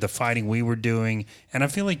because of the fighting we were doing. And I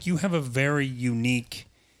feel like you have a very unique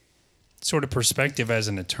sort of perspective as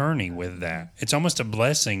an attorney with that. It's almost a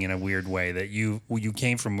blessing in a weird way that you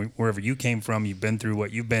came from wherever you came from, you've been through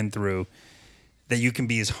what you've been through, that you can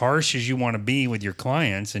be as harsh as you want to be with your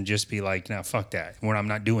clients and just be like, no, fuck that. I'm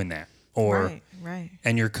not doing that. Or Right.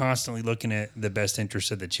 and you're constantly looking at the best interests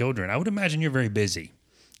of the children. I would imagine you're very busy.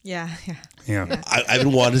 Yeah. Yeah. I've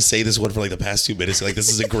been wanting to say this one for like the past 2 minutes. Like, this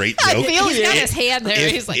is a great joke. He's got his hand there.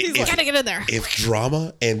 If- He's like, if- he's got to get in there. If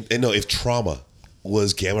drama if trauma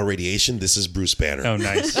was gamma radiation, this is Bruce Banner. Oh,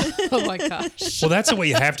 nice. Oh my gosh. Well, that's the way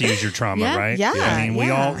you have to use your trauma, Yeah, right? yeah, I mean, we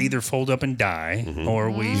yeah. all either fold up and die, or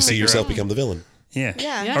we You see figure yourself out- become the villain. Yeah.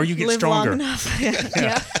 Yeah. Or you get Live stronger. long enough.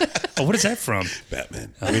 Yeah. Oh, what is that from?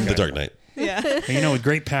 Batman. I mean, The Dark Knight. Yeah. With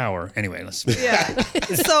great power. Anyway, let's. Yeah.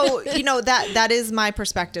 So, that is my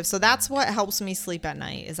perspective. So that's what helps me sleep at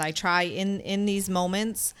night is I try in these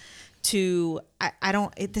moments to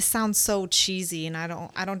this sounds so cheesy and I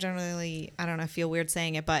don't generally I feel weird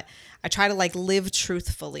saying it, but I try to live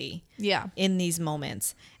truthfully in these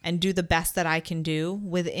moments and do the best that I can do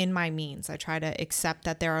within my means. I try to accept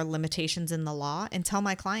that there are limitations in the law and tell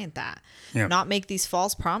my client that. Yeah. Not make these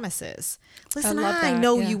false promises. Listen, love I that,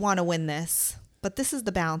 know yeah. you want to win this, but this is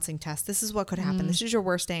the balancing test. This is what could happen. This is your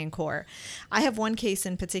worst day in court. I have one case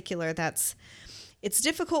in particular it's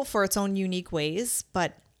difficult for its own unique ways,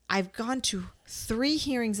 but I've gone to 3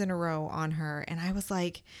 hearings in a row on her. And I was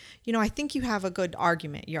like, I think you have a good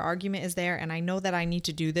argument. Your argument is there. And I know that I need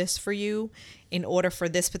to do this for you in order for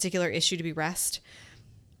this particular issue to be rest.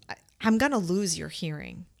 I'm going to lose your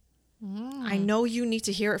hearing. I know you need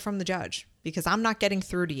to hear it from the judge because I'm not getting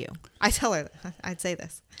through to you. I tell her, I'd say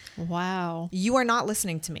this. Wow. You are not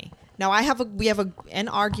listening to me. Now we have an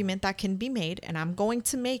argument that can be made and I'm going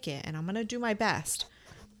to make it and I'm going to do my best.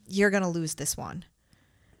 You're going to lose this one.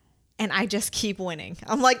 And I just keep winning.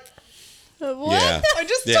 I'm like, what? Yeah. I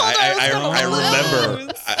just Yeah, told her I was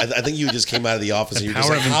remember. I think you just came out of the office and you were just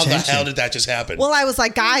power like, of how the intention. hell did that just happen? Well, I was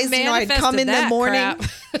like, guys, I'd come in the Manifested morning.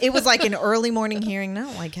 that It was like an early morning hearing. I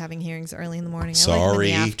don't like having hearings early in the morning. I like Sorry.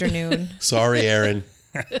 them in the afternoon. Sorry, Aaron.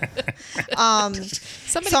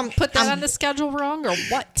 Somebody put that on the schedule wrong or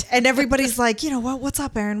what? And everybody's like, what's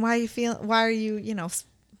up, Aaron? Why are you,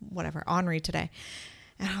 whatever, ornery today?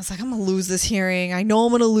 And I was like, I'm going to lose this hearing. I know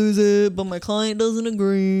I'm going to lose it, but my client doesn't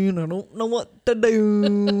agree and I don't know what to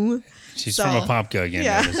do. She's So, from a Popka again.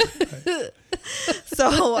 yeah. That is-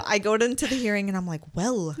 So I go into the hearing and I'm like,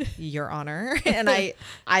 well, Your Honor. And I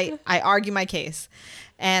argue my case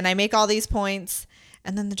and I make all these points.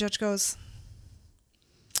 And then the judge goes,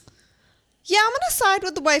 yeah, I'm going to side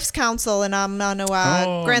with the wife's counsel and I'm going to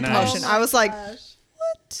grant the nice. motion. I was like,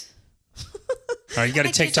 what? All right, you got a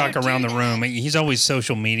I just TikTok don't around do the room. He's always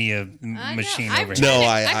social media machine over here. No,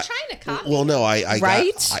 I'm trying to copy. Well, no, I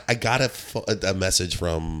Right? I got a message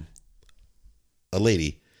from a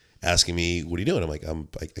lady asking me, "What are you doing?" I'm like,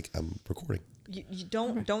 I'm recording. You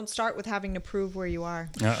don't start with having to prove where you are.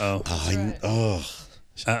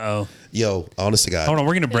 Yo, honest to God. Hold on,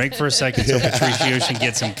 we're going to break for a second so Patricio can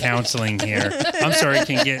get some counseling here. I'm sorry,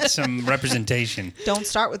 can get some representation. Don't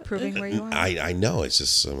start with proving where you are. I know. It's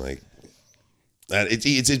just I'm like,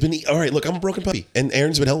 it's been all right. Look, I'm a broken puppy, and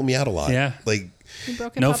Aaron's been helping me out a lot. Yeah. like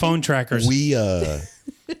No phone trackers. we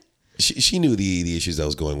she knew the issues I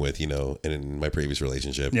was going with, in my previous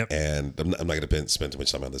relationship. Yep. And I'm not going to spend too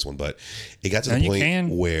much time on this one, but it got to No, the you point can.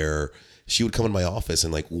 where she would come in my office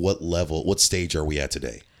and like, what stage are we at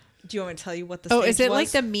today? Do you want me to tell you what the Oh, stage is it was? like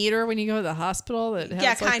the meter when you go to the hospital that has Yeah,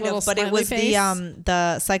 like kind little of, but it smiley was face?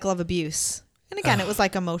 the cycle of abuse. And again, it was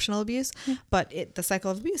like emotional abuse, but the cycle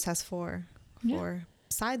of abuse has four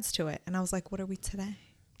sides to it. And I was like, what are we today?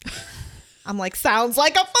 I'm like, sounds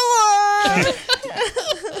like a 4.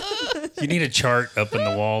 You need a chart up in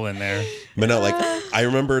the wall in there. But no, like I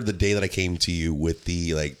remember the day that I came to you with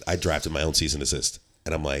I drafted my own cease and desist,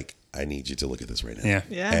 and I'm like, I need you to look at this right now. Yeah.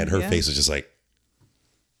 Yeah, And her yeah. face was just like,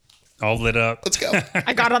 all lit up. Let's go.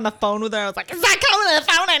 I got on the phone with her. I was like, "Is that coming to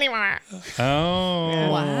the phone anymore?"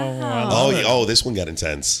 Oh, Wow. Oh, this one got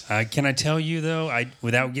intense. Can I tell you though?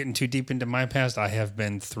 Without getting too deep into my past, I have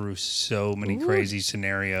been through so many crazy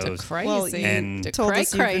scenarios. Crazy. Well, you And told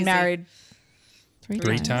us you've been married.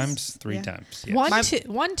 Three times. Yeah. Yes.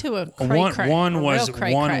 One to a cray-cray. One A real was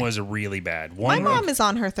cray-cray. really bad. My mom is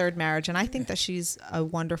on her third marriage, and I think that she's a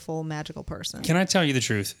wonderful, magical person. Can I tell you the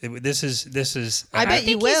truth? This is. I bet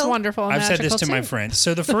you think he's will. wonderful and I've said this magical, to my too. friends.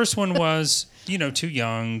 So the first one was, too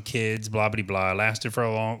young, kids, blah blah blah. Lasted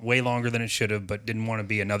for way longer than it should have, but didn't want to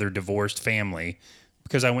be another divorced family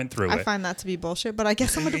because I went through I it. find that to be bullshit, but I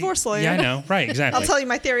guess I'm a divorce lawyer. Yeah, I know. Right, exactly. I'll tell you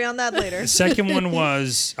my theory on that later. The second one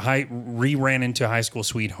was ran into a high school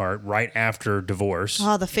sweetheart right after divorce.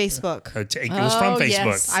 Oh, the Facebook. It was from Facebook.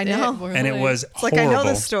 Yes, I know. And it was It's like, I horrible. know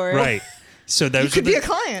this story. Right. So those You could are be a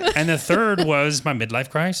client. And the third was my midlife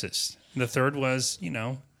crisis. The third was,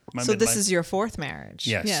 my So this midlife- is your fourth marriage.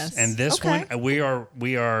 Yes. Yes. And this Okay. one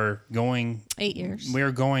we are going 8 years. We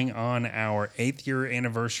are going on our 8th year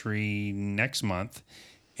anniversary next month,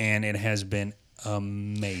 and it has been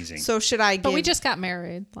amazing. So should I give... But we just got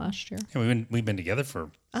married last year. Yeah, we've been together for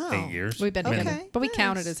 8 years. We've been together, Okay, but we nice.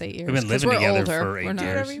 count it as 8 years. We've been 'cause living we're together older. for 8 We're not-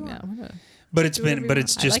 years. Whatever you yeah, want. we're not- But it's whatever been, you but want.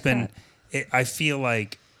 it's I just like been. that. I feel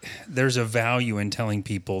like there's a value in telling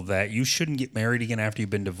people that you shouldn't get married again after you've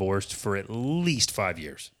been divorced for at least 5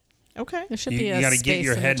 years. Okay. There should You, be a got to get space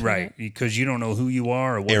your in head between right it. because you don't know who you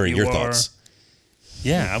are or what Aaron, you your are. thoughts.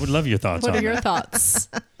 Yeah, I would love your thoughts What on are your that. thoughts,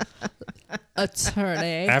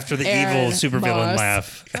 attorney? After the Aaron evil supervillain Morris?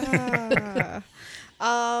 laugh.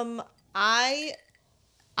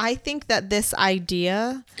 I think that this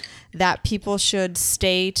idea that people should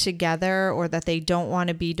stay together or that they don't want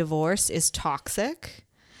to be divorced is toxic.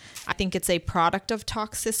 I think it's a product of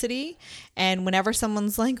toxicity. And whenever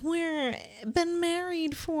someone's like, we've been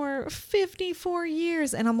married for 54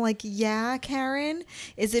 years. And I'm like, yeah, Karen,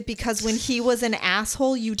 is it because when he was an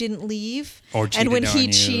asshole, you didn't leave? Or and when cheated he on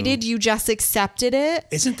you? cheated, you just accepted it?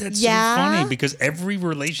 Isn't that so Yeah. funny? Because every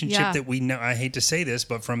relationship Yeah. that we know, I hate to say this,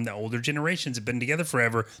 but from the older generations have been together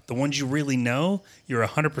forever, the ones you really know, you're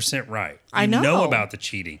 100% right. I You know. about the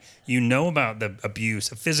cheating. You know about the abuse,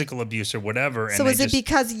 physical abuse or whatever. And So they is it just-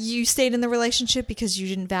 because you stayed in the relationship because you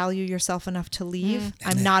didn't value yourself enough to leave?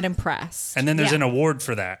 I'm not impressed. And then there's Yeah. an award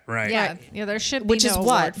for that, right? Yeah, yeah. There should be Which no is award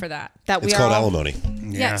what? for that. That we It's are called all- alimony.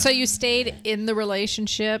 Yeah. So you stayed in the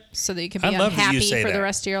relationship so that you could be I love that you unhappy say for that. the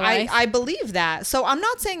rest of your I, life. I believe that. So I'm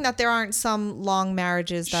not saying that there aren't some long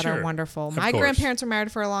marriages that Sure. are wonderful. Of My course. grandparents were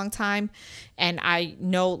married for a long time, and I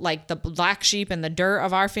know like the black sheep and the dirt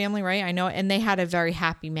of our family, right? I know, and they had a very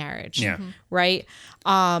happy marriage. Yeah. Right.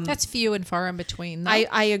 That's few and far in between. Though.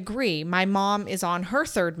 I agree. My mom is on her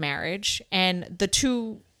third marriage, and the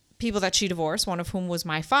two people that she divorced, one of whom was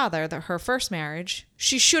my father, her first marriage,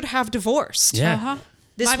 she should have divorced. Yeah. Uh-huh.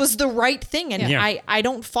 This was the right thing, and Yeah. I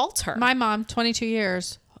don't fault her. My mom, 22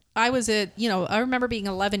 years. I was I remember being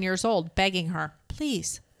 11 years old, begging her,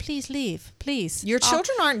 please leave, please. Your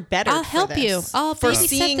children aren't better. I'll for help you. this. I'll For babysit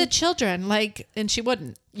seeing- the children. And she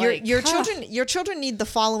wouldn't. Your children need the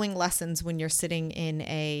following lessons when you're sitting in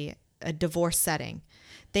a divorce setting.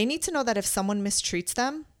 They need to know that if someone mistreats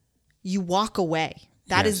them, you walk away.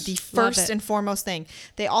 That is Yes. the Love first it. and foremost thing.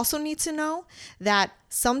 They also need to know that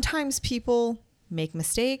sometimes people make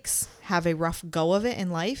mistakes, have a rough go of it in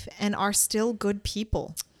life, and are still good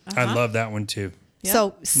people. I love that one too.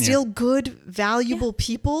 So still good, valuable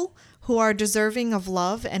people who are deserving of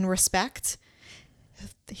love and respect.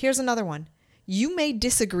 Here's another one. You may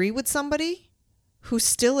disagree with somebody who's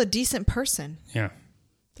still a decent person. Yeah.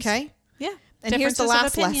 Okay? Yeah. And here's the Differences of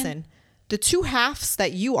last opinion. lesson. The two halves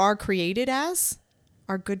that you are created as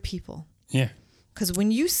are good people. Yeah. Because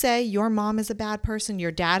when you say your mom is a bad person,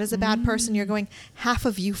 your dad is a bad person, you're going, half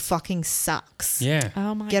of you fucking sucks. Yeah.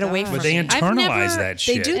 Oh my Get away gosh. from But they I've internalize that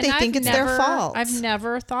They shit. do. And They I've think it's their never- fault. I've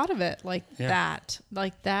never thought of it like Yeah. that.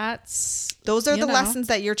 Like that's Those are you the know. lessons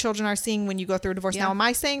that your children are seeing when you go through a divorce. Yeah. Now, am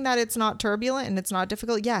I saying that it's not turbulent and it's not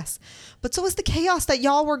difficult? Yes. But so is the chaos that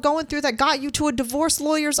y'all were going through that got you to a divorce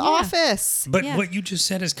lawyer's office. But Yeah. what you just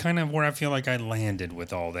said is kind of where I feel like I landed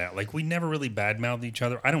with all that. Like we never really badmouthed each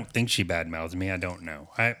other. I don't think she badmouthed me. I don't know.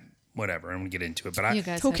 Whatever. I'm gonna get into it. But You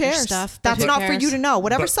guys Who have your cares? stuff. but That's who not for cares? you to know.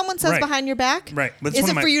 Whatever But- someone says right. behind your back, right. But it's one isn't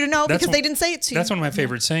of my- for you to know that's because one- they didn't say it to you. That's one of my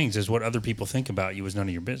favorite sayings is what other people think about you is none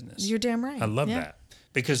of your business. You're damn right. I love Yeah. that.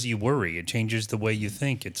 Because you worry. It changes the way you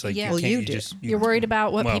think. It's like Yeah. you Well, can't you do. just You're worried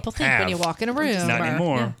about what well, people think when you have. walk in a room. Not or-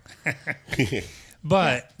 anymore. Yeah.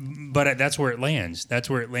 But that's where it lands. That's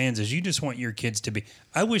where it lands is you just want your kids to be.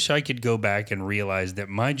 I wish I could go back and realize that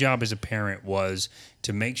my job as a parent was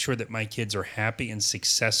to make sure that my kids are happy and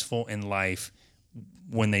successful in life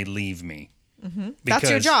when they leave me. That's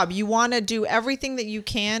your job. You want to do everything that you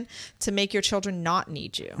can to make your children not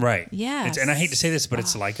need you. Right. Yes. And I hate to say this, but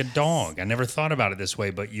it's like a dog. I never thought about it this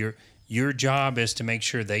way, but your job is to make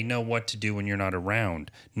sure they know what to do when you're not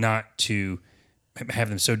around, not to have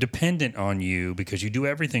them so dependent on you because you do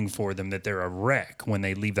everything for them that they're a wreck when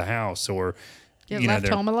they leave the house or Get left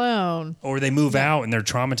home alone. or they move out and they're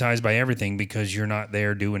traumatized by everything because you're not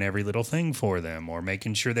there doing every little thing for them or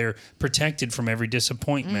making sure they're protected from every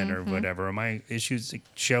disappointment or whatever. Are my issues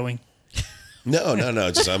showing? No.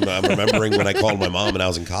 Just I'm remembering when I called my mom and I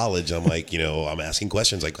was in college. I'm like, I'm asking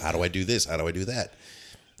questions like, how do I do this? How do I do that?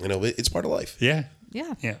 It's part of life. Yeah.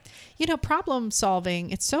 Yeah. Problem solving,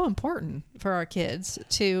 it's so important for our kids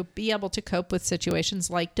to be able to cope with situations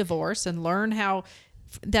like divorce and learn how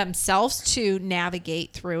themselves to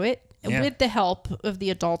navigate through it with the help of the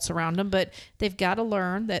adults around them. But they've got to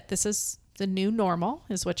learn that this is the new normal,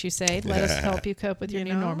 is what you say. Let us help you cope with your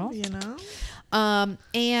new normal.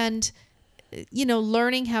 And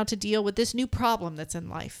learning how to deal with this new problem that's in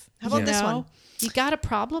life. How about this one? You got to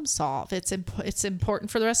problem solve. It's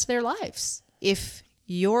important for the rest of their lives. If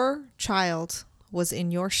your child was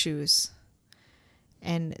in your shoes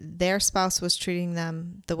and their spouse was treating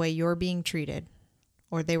them the way you're being treated,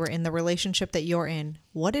 or they were in the relationship that you're in,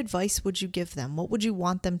 what advice would you give them? What would you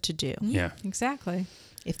want them to do? Yeah. Exactly.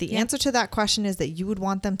 If the answer to that question is that you would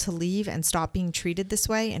want them to leave and stop being treated this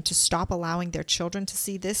way and to stop allowing their children to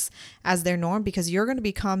see this as their norm, because you're going to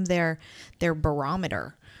become their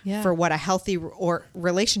barometer for what a healthy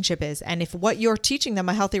relationship is. And if what you're teaching them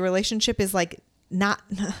a healthy relationship is like not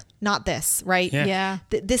this, right? Yeah.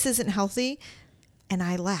 This isn't healthy. And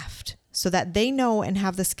I left. So that they know and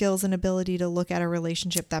have the skills and ability to look at a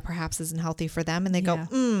relationship that perhaps isn't healthy for them. And they go,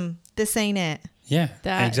 this ain't it. Yeah,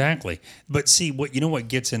 exactly. But see, what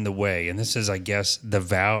gets in the way, and this is, I guess,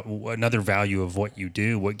 another value of what you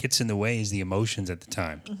do. What gets in the way is the emotions at the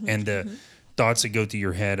time and the thoughts that go through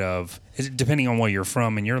your head depending on where you're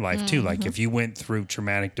from in your life too. Like if you went through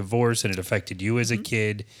traumatic divorce and it affected you as a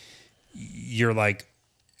kid, you're like,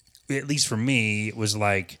 at least for me, it was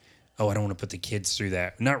like, oh, I don't want to put the kids through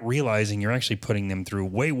that. Not realizing you're actually putting them through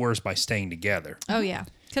way worse by staying together. Oh, yeah.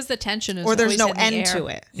 Because the tension is or there's no always in end the air. to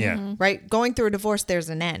it. Yeah. Right? Going through a divorce, there's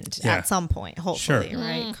an end at some point, hopefully,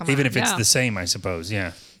 right? Come Even on. if it's the same, I suppose.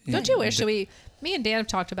 Yeah. Don't you wish me and Dan have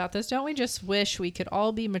talked about this, don't we just wish we could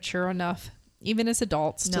all be mature enough, even as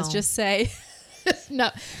adults, to just say, no,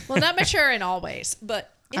 well, not mature in all ways,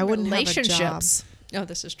 but in I wouldn't relationships. Oh,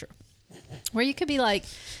 this is true. Where you could be like,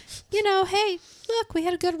 hey, look, we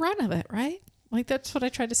had a good run of it, right? Like, that's what I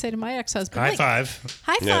tried to say to my ex-husband. High five.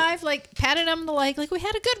 High five, like, patted him on the leg. Like, we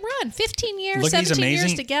had a good run. 15 years, Look at 17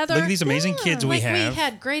 years together. Look at these amazing kids we have. We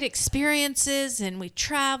had great experiences, and we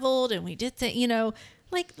traveled, and we did things,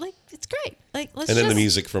 like, it's great. Like, let's And then just the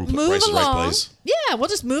music from move Price is Right along. plays. Yeah, we'll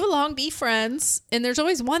just move along, be friends. And there's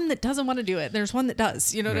always one that doesn't want to do it. There's one that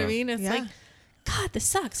does. You know what I mean? It's like, God, this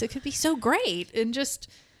sucks. It could be so great. And just...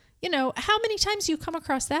 how many times do you come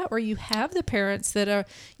across that where you have the parents that are,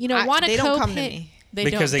 want to they don't come to me.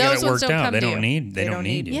 Because they got it worked out. They don't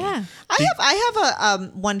need you. Yeah. I have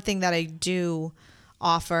a one thing that I do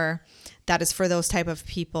offer that is for those type of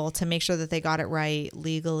people to make sure that they got it right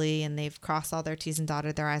legally and they've crossed all their T's and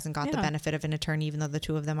dotted their I's and got the benefit of an attorney, even though the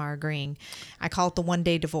two of them are agreeing. I call it the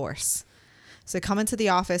 1-day divorce. So come into the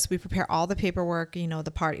office, we prepare all the paperwork,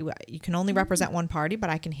 the party. You can only represent one party, but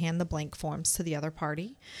I can hand the blank forms to the other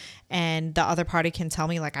party. And the other party can tell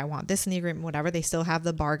me, like, I want this in the agreement, whatever. They still have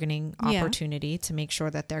the bargaining opportunity to make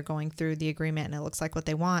sure that they're going through the agreement and it looks like what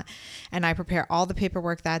they want. And I prepare all the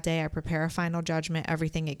paperwork that day. I prepare a final judgment,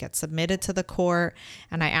 everything. It gets submitted to the court.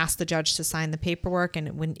 And I ask the judge to sign the paperwork.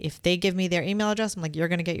 And if they give me their email address, I'm like, you're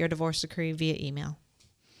going to get your divorce decree via email.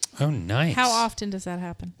 Oh, nice. How often does that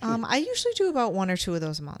happen? I usually do about 1 or 2 of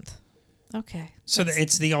those a month. Okay. So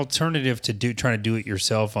it's the alternative to trying to do it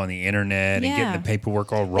yourself on the internet and getting the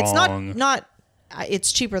paperwork all wrong. It's not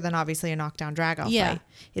it's cheaper than obviously a knockdown drag out fight.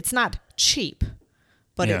 It's not cheap,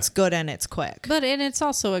 but it's good and it's quick. And it's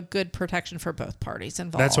also a good protection for both parties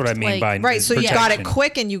involved. That's what I mean by right. So protection. you got it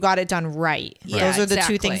quick and you got it done right. Yeah, those are the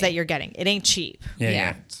exactly. 2 things that you're getting. It ain't cheap.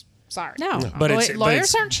 Yeah. Sorry. No, But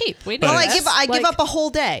lawyers aren't cheap. We know Well, this. I give up a whole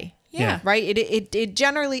day. Yeah. Right. It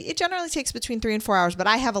generally takes between 3 and 4 hours, but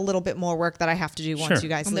I have a little bit more work that I have to do once you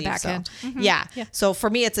guys On the leave. back so end. yeah. So for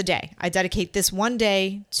me, it's a day. I dedicate this one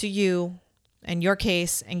day to you and your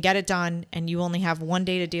case and get it done. And you only have 1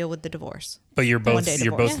 day to deal with the divorce. But you're both one-day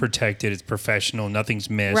you're divorce. both protected. It's professional. Nothing's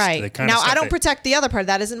missed. Right. The kind of Now, stuff I don't that- protect the other part.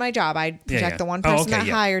 That isn't my job. I protect yeah. the one Oh, person okay, that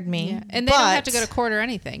yeah. hired me. Yeah. And they don't have to But- go to court or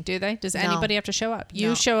anything, do they? Does No. anybody have to show up? You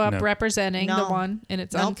No. show up No. representing the No. one, and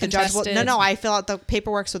it's Nope, the judge uncontested. will, no, I fill out the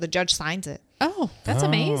paperwork so the judge signs it. Oh, that's Oh,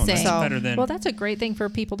 amazing. that's So- better than Well, that's a great thing for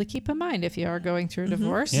people to keep in mind if you are going through a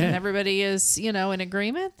divorce Yeah. and everybody is, in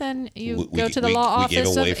agreement. Then you We- go we- to the we- law we office gave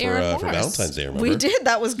of away Aaron for Morris. Valentine's Day. Remember? We did.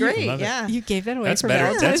 That was great. love it. Yeah. You gave that away. That's for better.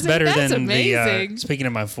 Valentine's That's Day? better That's than amazing. the. Speaking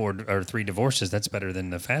of my 4 or 3 divorces, that's better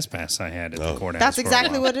than the fast pass I had at the courthouse. That's for a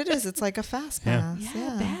exactly while. what it is. It's like a fast pass.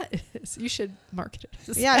 Yeah. That is. You should market it.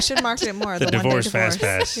 As Yeah, I should market it more. The one-day divorce fast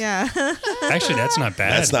pass. Yeah. Actually, that's not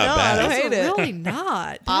bad. That's not No, bad. I don't It's hate it. really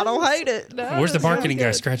not. I don't hate it. Where's the marketing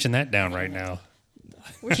guy scratching that down right now?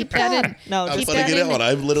 Keep that in. No, I'm keep putting that it in. on.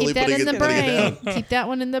 I'm literally Keep that putting in the it brain. Keep that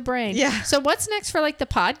one in the brain. Yeah. So what's next for like the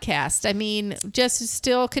podcast? I mean, just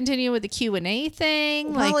still continue with the Q&A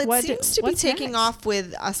thing. Well, like it what seems to be what's taking next? off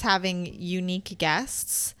with us having unique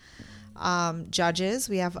guests, judges.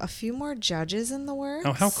 We have a few more judges in the works.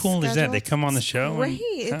 Oh, how cool is that? They come on the show? Great.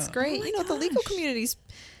 and- It's oh. great. The legal community's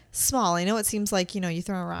small. I know it seems like, you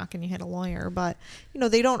throw a rock and you hit a lawyer, but,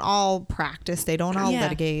 they don't all practice. They don't all Yeah.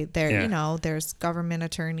 litigate. There, Yeah. there's government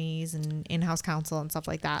attorneys and in-house counsel and stuff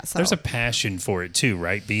like that. So There's a passion for it too,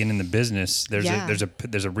 right? Being in the business, there's Yeah.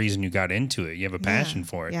 a reason you got into it. You have a passion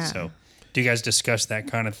for it. Yeah. So, do you guys discuss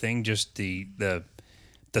that kind of thing? Just the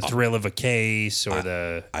thrill of a case or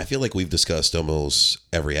the I feel like we've discussed almost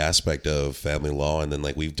every aspect of family law, and then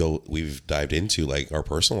like we've dived into like our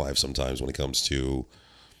personal lives sometimes when it comes to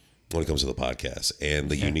the podcast and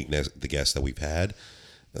the uniqueness, the guests that we've had.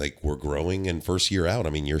 Like we're growing, and first year out, I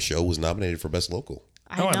mean, your show was nominated for Best Local.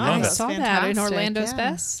 Oh, I love I it. saw that in Fantastic, Orlando's yeah.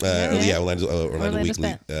 Best. Orlando Orlando's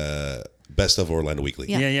Weekly, Best of Orlando Weekly.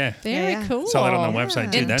 yeah. Very Yeah. cool. Saw that on the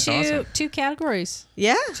website too. And That's two, awesome. two categories.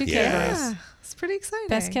 Yeah. Two Yeah. categories. It's pretty exciting.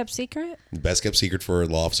 Best kept secret. Best kept secret for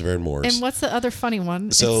Law Office of Aaron Morris. And what's the other funny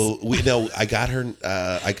one? So I got her.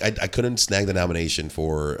 I couldn't snag the nomination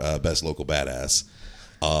for Best Local Badass,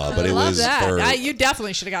 but it Love was that. for You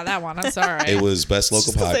definitely should have got that one. I'm sorry. it was Best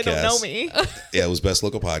Local Just 'cause Podcast. they don't know me. Yeah, it was Best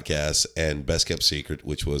Local Podcast and Best Kept Secret,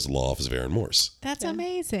 which was Law Office of Aaron Morse. That's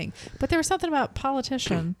amazing. But there was something about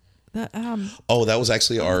politician. Oh, that was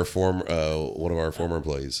actually our one of our former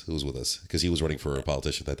employees who was with us because he was running for a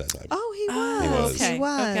politician at that time. Oh, he was. He was. Okay. He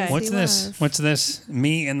was. Okay. What's He this? was. What's this?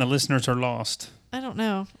 Me and the listeners are lost. I don't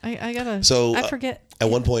know. I gotta. So I forget. At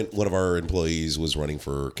one point, one of our employees was running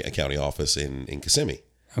for a county office in Kissimmee,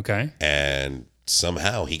 Okay. and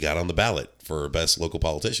somehow he got on the ballot for Best Local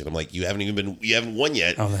Politician. I'm like, you haven't won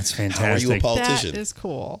yet. Oh, that's How are you a fantastic. politician? That is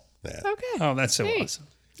cool. Yeah. Okay. Oh, that's so Neat. awesome.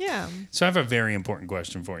 Yeah. So I have a very important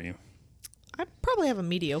question for you. I probably have a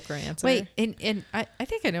mediocre answer. Wait, and I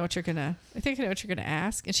think I know what you're gonna. I think I know what you're gonna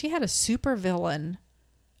ask. And she had a super villain,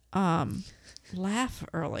 laugh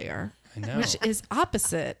earlier, I know. which is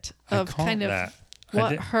opposite I of caught kind of that. I what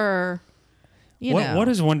did- her. You know. What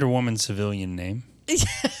is Wonder Woman's civilian name?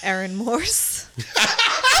 Aaron Morse.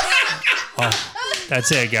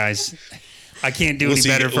 That's it, guys. I can't do We'll any see-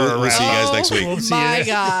 better for we'll- a we'll wrap. see you guys next week. We'll see My you.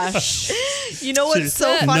 gosh. You know what's so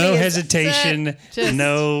Just- funny No is hesitation. Just-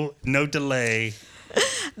 Oh No delay.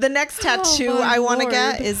 the next tattoo my I want to Lord.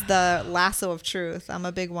 get is the lasso of truth. I'm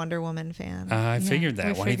a big Wonder Woman fan. I figured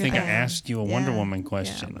that. we Why do you think figured I that. asked you a Wonder Yeah. Woman Yeah,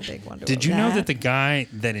 question? I'm a big Wonder Did you Woman. know That- that the guy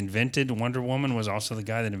that invented Wonder Woman was also the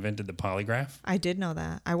guy that invented the polygraph? I did know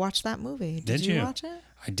that. I watched that movie. Did you you? watch it?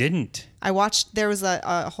 I didn't. I watched. There was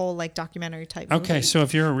a whole like documentary type. Movie. Okay, so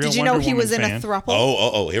if you're a real did you Wonder know he Woman was in fan, a thruple?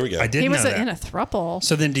 Oh, here we go. I did He know was that. in a thruple.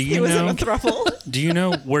 So then, do He you was in know? a thruple. Do you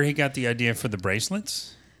know where he got the idea for the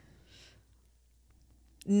bracelets?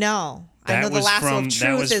 No, I That know the was lasso from- of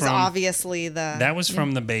that was truth is from- obviously the. That was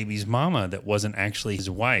from the baby's mama. That wasn't actually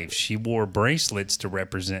his wife. She wore bracelets to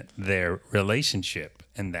represent their relationship,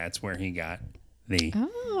 and that's where he got the.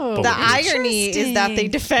 Oh, the irony is that they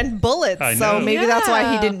interesting. defend bullets, I so know. maybe that's why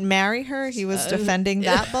he Yeah. didn't marry her. He was defending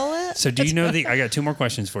that bullet. So do you know the? I got 2 more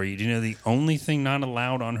questions for you. Do you know the only thing not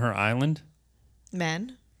allowed on her island?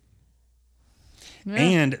 Men.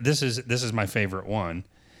 And this is my favorite one.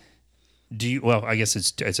 Do you? Well, I guess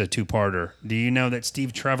it's a 2-parter. Do you know that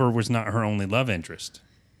Steve Trevor was not her only love interest?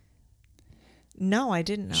 No, I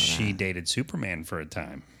didn't know She that. dated Superman for a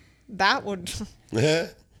time. That would.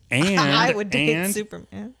 And I would date and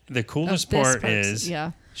Superman. the coolest This part person, is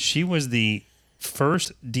yeah. she was the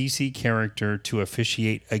first DC character to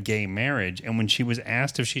officiate a gay marriage. And when she was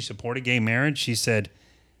asked if she supported gay marriage, she said,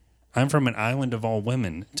 "I'm from an island of all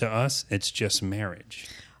women. To us, it's just marriage."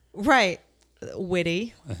 Right.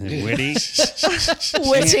 Witty. Witty.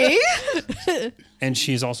 Witty. And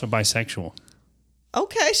she's also bisexual.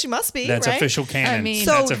 Okay, she must be. That's right? official canon. I mean-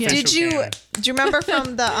 So That's official did you canon. do you remember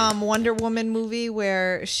from the Wonder Woman movie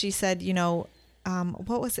where she said,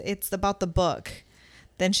 what was it? It's about the book.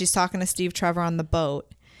 Then she's talking to Steve Trevor on the boat.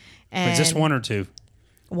 And Is this one or two?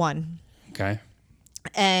 One. Okay.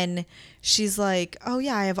 And she's like, "Oh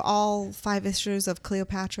yeah, I have all 5 issues of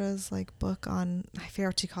Cleopatra's like book on, I forget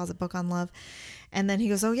what she calls it, book on love." And then he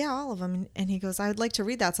goes, "Oh yeah, all of them." And he goes, "I would like to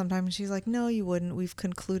read that sometime." And she's like, "No, you wouldn't. We've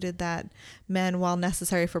concluded that men, while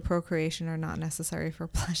necessary for procreation, are not necessary for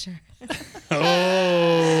pleasure."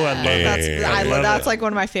 Oh, I love that. That's like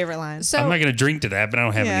one of my favorite lines. So I'm not going to drink to that, but I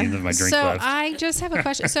don't have any of my drink so left. I just have a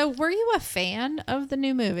question. So were you a fan of the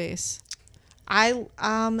new movies?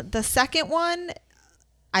 The second one,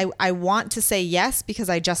 I want to say yes because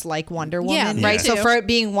I just like Wonder Woman, me right? too. So for it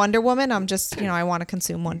being Wonder Woman, I'm just, I want to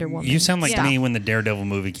consume Wonder Woman. You sound like Yeah. me when the Daredevil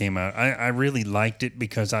movie came out. I really liked it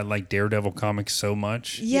because I like Daredevil comics so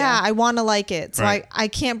much. Yeah, I want to like it. So Right. I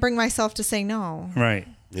can't bring myself to say no. Right.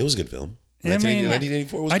 It was a good film. I mean,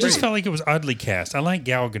 1984 was I just great. felt like it was oddly cast. I like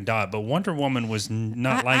Gal Gadot, but Wonder Woman was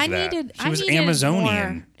not like that. She was needed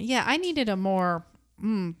Amazonian. I needed a more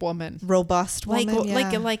woman. Robust woman.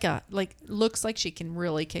 Like looks like she can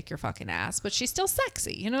really kick your fucking ass, but she's still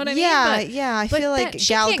sexy. You know what I mean? Yeah, But- yeah. I but feel like that-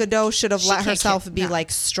 she Gal can't- Gadot should have she let can't herself kick- be no. like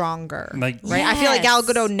stronger. Like- right? I feel like Gal Yes.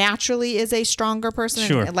 Gadot naturally is a stronger person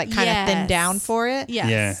Sure. and like kind of thinned down for it. Yes.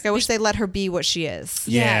 Yeah. I wish they let her be what she is.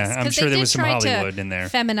 Yeah, Yes, I'm 'cause sure they there did was some try to Hollywood in there.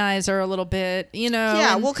 Feminize her a little bit,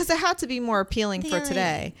 Yeah, and well, because it had to be more appealing for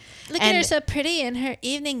today. look at her so pretty in her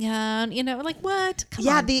evening gown. Like what? Come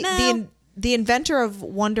Yeah, on, no. the inventor of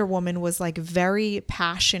Wonder Woman was like very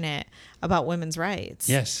passionate about women's rights.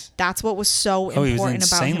 Yes. That's what was so Oh, he was important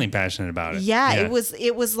about insanely him. passionate about it. Yeah, it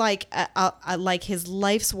was like like his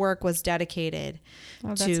life's work was dedicated Oh,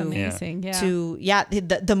 that's to amazing. Yeah. to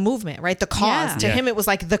the movement, right? The cause. Yeah. To Yeah. him it was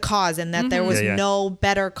like the cause, and that there was Yeah, yeah. no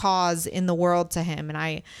better cause in the world to him. And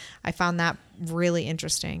I found that really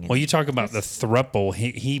interesting. Well, you talk about the thruple.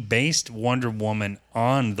 He based Wonder Woman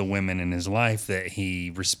on the women in his life that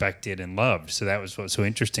he respected and loved. So that was what's so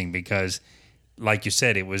interesting because, like you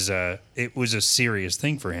said, it was a serious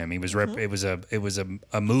thing for him. He was it was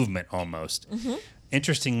a movement almost.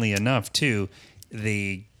 Interestingly enough, too,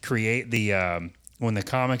 when the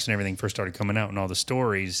comics and everything first started coming out and all the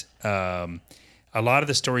stories. A lot of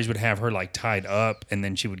the stories would have her like tied up and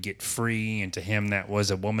then she would get free. And to him, that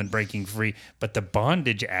was a woman breaking free. But the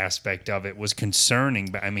bondage aspect of it was concerning.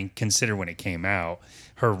 But I mean, consider when it came out,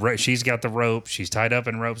 she's got the rope, she's tied up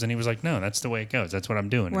in ropes. And he was like, no, that's the way it goes. That's what I'm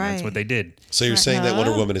doing. And that's Right. what they did. So you're saying that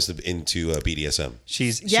Wonder Woman is into BDSM?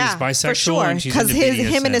 She's yeah, bisexual for sure. and she's Because into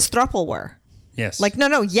him and BDSM. his thruple were Yes. like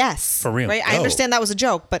yes, For real. right? I Oh. understand that was a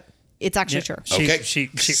joke, but it's actually true. Okay. She's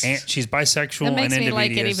bisexual That makes and me into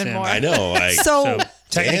like BDSM. it even more. I know. So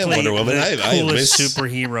Technically, Wonder Woman, the I coolest miss-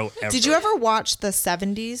 superhero ever. did you ever watch the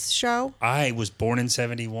 70s show? I was born in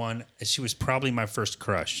 71. She was probably my first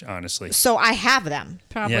crush, honestly. So I have them.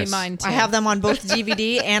 Probably Yes. mine too. I have them on both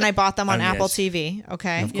DVD and I bought them on Oh, Apple yes. TV.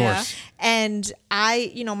 Okay. Of Yeah. course. And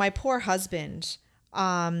my poor husband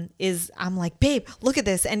I'm like, babe, look at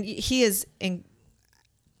this. And he is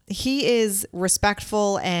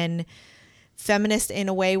respectful and feminist in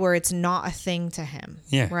a way where it's not a thing to him.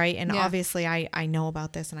 Yeah. Right. And Yeah. obviously I know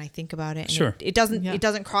about this and I think about it. And Sure. It doesn't Yeah. it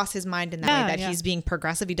doesn't cross his mind in that Yeah, way that yeah. he's being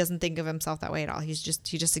progressive. He doesn't think of himself that way at all. He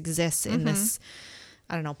just exists in this,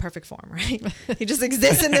 I don't know, perfect form, right? He just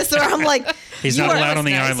exists in this where I'm like, He's you not are- allowed on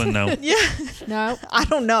the island, though. No. I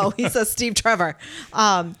don't know. He says Steve Trevor.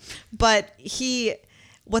 But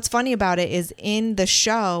what's funny about it is in the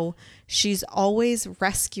show, she's always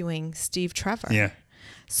rescuing Steve Trevor. Yeah.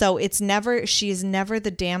 So she is never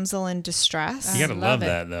the damsel in distress. You got to love love it.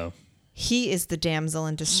 that, though. He is the damsel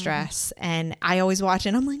in distress. And I always watch it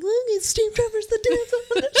and I'm like, look, Steve Trevor's the damsel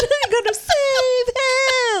in distress. I'm going to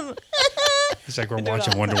save him. It's like we're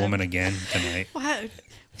watching Wonder Woman again tonight. What? We've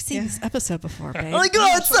seen this episode before, babe. I'm like,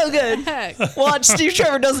 oh, it's so good. Heck. Watch, Steve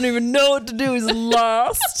Trevor doesn't even know what to do. He's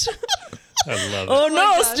lost. I love it. Oh no,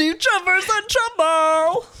 gosh. Steve Trevor's in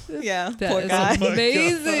trouble. Yeah, That poor is guy.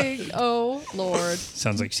 amazing. Oh Lord.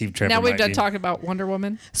 Sounds like Steve Trevor. Now we've might done be- talking about Wonder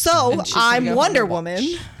Woman. So And she's gonna I'm go Wonder home and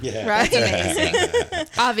Woman, Yeah. right?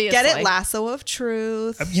 Obviously. Get it, lasso of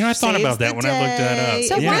truth. You know, I thought Saves about that the when I looked that up. day.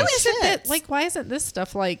 So Yeah. why Yes. isn't Shit. it why isn't this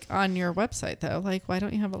stuff like on your website though? Like why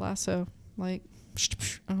don't you have a lasso like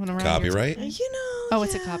going around your- Copyright? You know. Oh,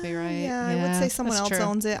 it's a copyright. Yeah, I would Yeah, say someone that's else true.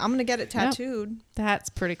 owns it. I'm gonna get it tattooed. That's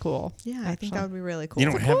pretty cool. Yeah, I think that would be really cool. You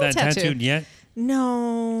don't It's a have cool that tattoo. tattooed yet?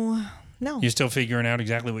 No. You're still figuring out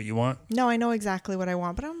exactly what you want? No, I know exactly what I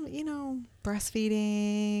want, but I'm,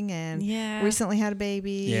 breastfeeding and Yeah. recently had a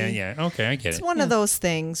baby. Yeah. Okay, I get It's it. one of those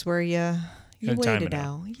things where you You Gotta time wait it it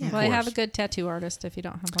out. Yeah. Well, I have a course. good tattoo artist if you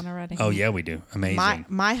don't have one already. Oh yeah, we do. Amazing.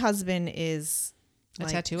 My husband is a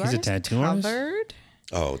like, tattoo He's a artist. tattee artist. covered.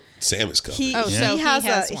 Oh, Sam is covered. He, Oh, he so he has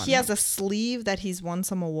has a one. he has a sleeve that he's won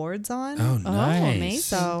some awards on. Oh, nice. amazing.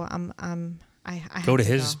 So I have Go to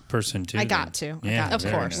his person too. I then. got to. I Yeah, got Of to.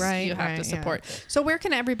 very course, nice. Right, you have to right, yeah. support. So where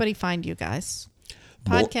can everybody find you guys?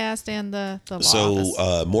 More- Podcast and the law So,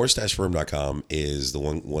 office. morestashfirm.com is the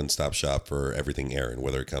one-stop shop for everything Erin,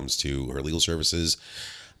 whether it comes to her legal services,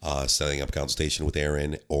 setting up a consultation with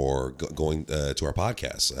Erin, or going to our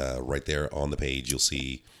podcast. Right there on the page, you'll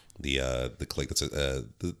see the click that says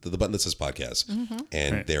the button that says podcast,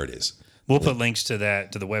 and Right. there it is. We'll put links to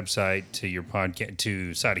that, to the website, to your podcast,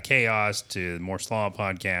 to Side of Chaos, to Morse Law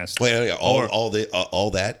podcast. Well, yeah, Or- all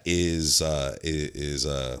that is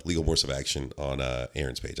legal course of action on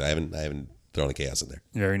Erin's page. I haven't thrown a chaos in there.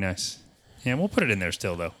 Very nice. Yeah, we'll put it in there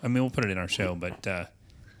still, though. I mean, we'll put it in our show, but that'd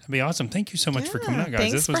be awesome. Thank you so much for coming out, guys.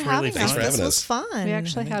 Thanks This was for really having fun. us. for This having was us. fun. we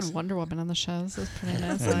actually had Wonder Woman on the show. This was pretty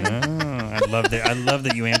nice. Oh, I love that. I love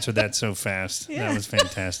that you answered that so fast. That was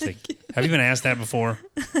fantastic. Have you been asked that before?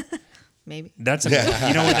 Maybe. That's you know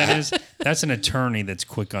what that is? That's an attorney that's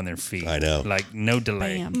quick on their feet. I know. Like no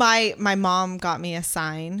delay. Bam. My mom got me a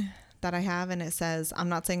sign that I have, and it says, "I'm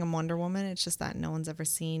not saying I'm Wonder Woman. It's just that no one's ever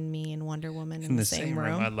seen me and Wonder Woman in the same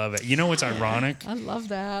room." I love it. You know what's ironic? I love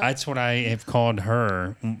that. That's what I have called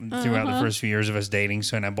her throughout the first few years of us dating.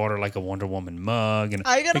 So, and I bought her like a Wonder Woman mug, and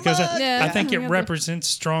I got a because mug. Yeah. I think it Yeah. represents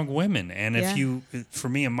strong women. And if Yeah. you, for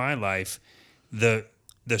me in my life, the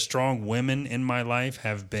strong women in my life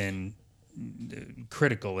have been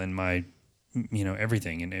critical in my,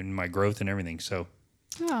 everything and in my growth and everything. So,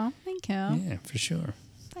 oh, thank you. yeah, for sure.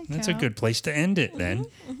 Thank That's you. a good place to end it. Then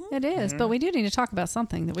It is, but we do need to talk about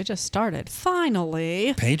something that we just started.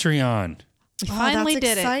 Finally, Patreon. we finally that's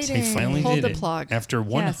did exciting. They finally Hold did the it. plug. After Yes.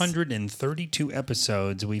 132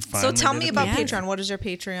 episodes. We So finally. tell did me a about Patreon. Patreon. What is your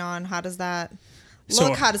Patreon? How does that So-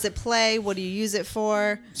 look? How does it play? What do you use it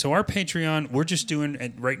for? So our Patreon, we're just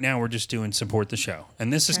doing right now. We're just doing support the show,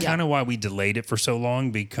 and this is kind of why we delayed it for so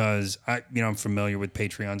long because I'm familiar with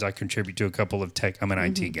Patreons. I contribute to a couple of tech. I'm an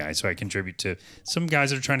IT guy, so I contribute to some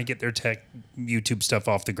guys that are trying to get their tech YouTube stuff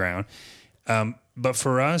off the ground. But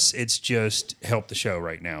for us, it's just help the show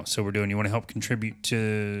right now. So we're doing. You want to help contribute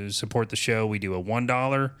to support the show? We do a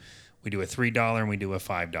 $1. We do a $3 and we do a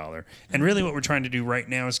 $5. And really what we're trying to do right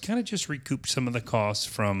now is kind of just recoup some of the costs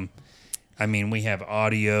from, we have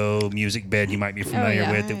audio, music bed you might be familiar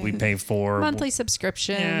yeah. with that we pay for. monthly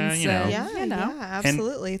subscriptions. Yeah, you know. and, Yeah,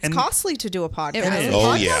 absolutely. It's and- costly to do a podcast. It really A is. Oh,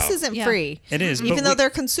 podcast yeah. isn't Yeah. free. It is, even but though we- they're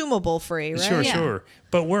consumable free, right? Sure, Yeah. sure.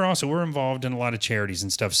 But we're involved in a lot of charities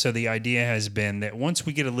and stuff. So the idea has been that once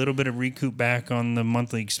we get a little bit of recoup back on the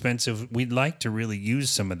monthly expensive, we'd like to really use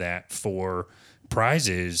some of that for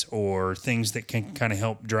prizes or things that can kind of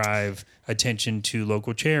help drive attention to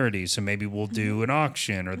local charities. So maybe we'll do an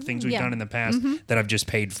auction or things we've Yeah. done in the past that I've just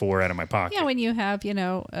paid for out of my pocket. Yeah, when you have,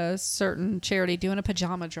 a certain charity doing a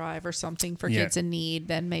pajama drive or something for Yeah. kids in need,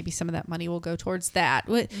 then maybe some of that money will go towards that.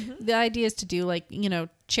 The idea is to do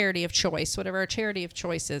charity of choice, whatever our charity of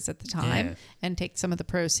choice is at the time, Yeah. and take some of the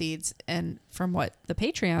proceeds and from what the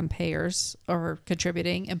Patreon payers are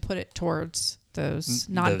contributing and put it towards those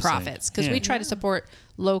nonprofits because we try to support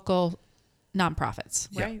local nonprofits,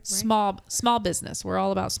 Yeah. right? Small business. We're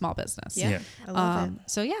all about small business. Yeah. Yeah. I love it.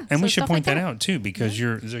 So yeah, And so we should stuff point like that out too, because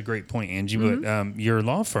this is a great point, Angie. But your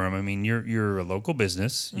law firm, you're a local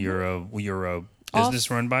business. You're a business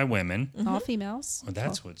run by women. All females. Well,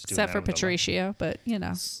 that's what's doing Except that for with the law. Patricio, but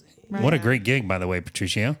right. What a great gig, by the way,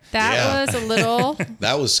 Patricio. That Yeah. was a little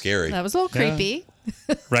That was scary. that was a little creepy.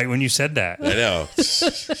 Right when you said that, I know.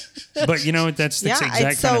 but that's the Yeah, exact it's-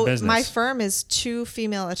 kind so of business. my firm is 2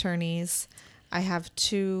 female attorneys. I have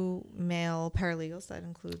 2 male paralegals. That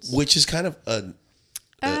includes. Which is kind of a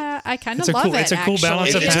I kind It's of a love cool- it. it's a cool actually.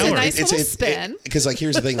 balance of It's power. a nice little spin. Because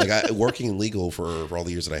here's the thing, working in legal for all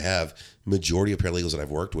the years that I have, majority of paralegals that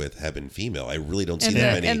I've worked with have been female. I really don't see and, that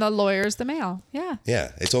the, many. and the lawyer's the male. Yeah.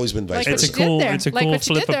 Yeah, it's always been vice Like it's a what versa. you did cool, there. it's a Like cool what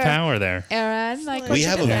you flip did of there. power there. Aaron, like what We you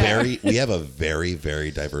have did there. we have a very,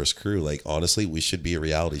 very diverse crew. Like honestly, we should be a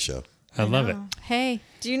reality show. I love it. Hey,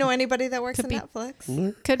 Do you know anybody that works Could in be-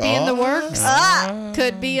 Netflix? could be in the works.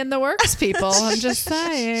 Could be in the works, people. I'm just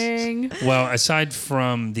saying. Well, aside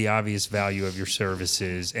from the obvious value of your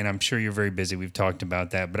services, and I'm sure you're very busy, we've talked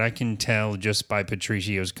about that, but I can tell just by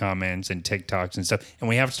Patricio's comments and TikToks and stuff, and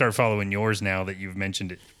we have to start following yours now that you've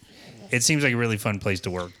mentioned it. It seems like a really fun place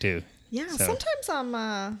to work too. Yeah. So- Sometimes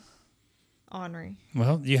ornery.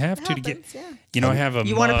 Well, you have It to get. happens, yeah. You know, I have a.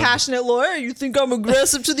 You want a mug. passionate lawyer? You think I'm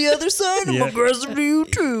aggressive to the other side? I'm Yeah. aggressive to you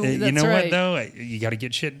too. You That's know right. what though? You got to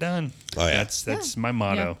get shit done. Oh, yeah. That's my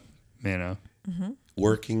motto. You know.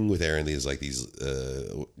 Working with Aaron these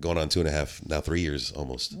going on 2.5 now 3 years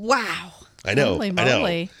almost. Wow. I know. Holy I know.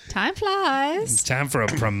 moly. Time flies. It's time for a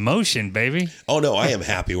promotion, baby. Oh no, I am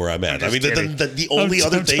happy where I'm at. I mean, just kidding. the only I'm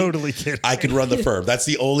other thing totally kidding. I could run the firm. That's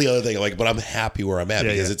the only other thing. Like, but I'm happy where I'm at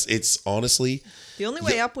Yeah, because yeah. it's honestly The only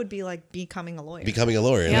way up would be like becoming a lawyer. becoming a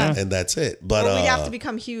lawyer, Yeah. and that's it. But Or we'd have to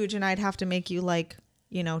become huge, and I'd have to make you like,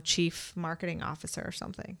 you know, chief marketing officer or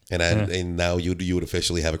something. and now you would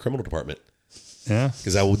officially have a criminal department Yeah.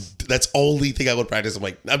 because that's the only thing I would practice. I'm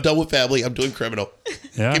like, I'm done with family. I'm doing criminal.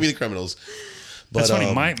 Yeah. Give me the criminals. But That's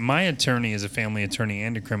funny. My attorney is a family attorney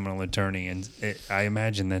and a criminal attorney, and I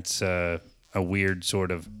imagine that's a weird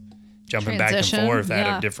sort of jumping back Transition, and forth out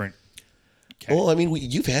yeah. of different. well, I mean,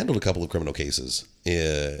 you've handled a couple of criminal cases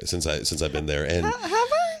since I've been there, and Have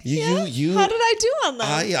I? you How did I do on that?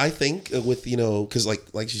 I think with because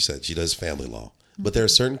like she said, she does family law, but there are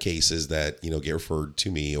certain cases that get referred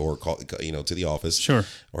to me or call to the office. Sure.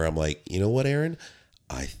 Where I'm like, you know what, Aaron,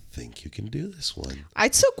 I think you can do this one. I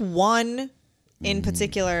took one in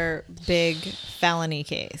particular big felony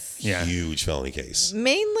case. Yeah. Huge felony case.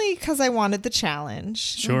 Mainly because I wanted the challenge.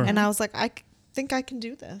 Sure. And I was like, think I can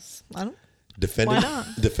do this. I don't. Defendant Why not?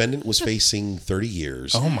 defendant was facing 30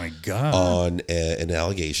 years Oh my god. on an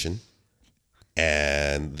allegation,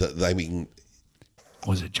 and I mean,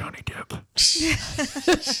 Was it Johnny Depp?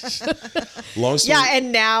 long story. Yeah,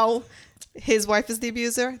 and now his wife is the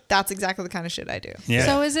abuser. That's exactly the kind of shit I do. Yeah.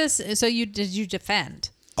 So is this? So did you defend?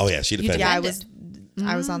 Oh yeah, she defended. Yeah, defended.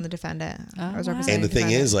 I was on the defendant. I was wow. representing And the thing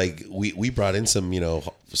defendant. is, like, we brought in some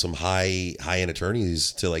high end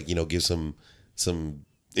attorneys to give some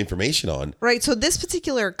information on. Right. So this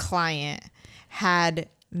particular client had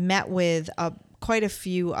met with quite a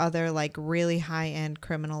few other like really high end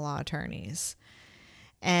criminal law attorneys,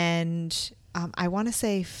 and I want to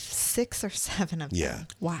say 6 or 7 of them. Yeah.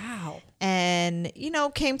 Wow. And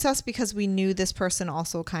came to us because we knew this person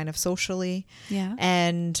also kind of socially. Yeah.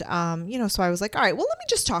 And so I was like, all right, well, let me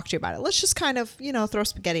just talk to you about it. Let's just kind of throw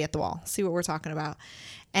spaghetti at the wall, see what we're talking about.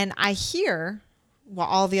 And I hear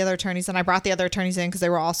all the other attorneys, and I brought the other attorneys in because they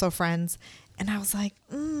were also friends. And I was like,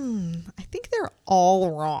 I think they're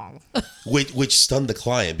all wrong. Which stunned the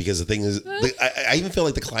client, because the thing is, I even feel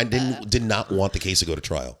like the client did not want the case to go to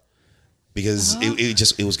trial because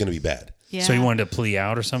it was going to be bad. Yeah. So you wanted to plea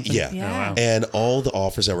out or something? Yeah. Yeah. Oh, wow. And all the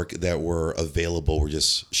offers that were available were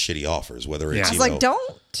just shitty offers. Whether it's Yeah. I was like,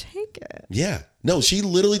 don't take it. yeah, no, she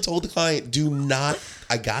literally told the client, "Do not.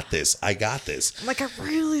 I got this. I got this." I'm like, I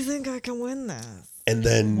really think I can win this. And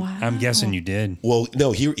then I'm guessing you did. Well,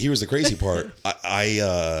 no. Here's the crazy part.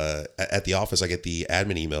 I at the office, I get the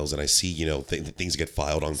admin emails, and I see things get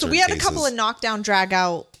filed on. So certain we had cases. a couple of knockdown, drag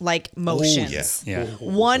out like motions. Yeah.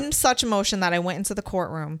 One such motion that I went into the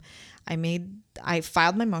courtroom. I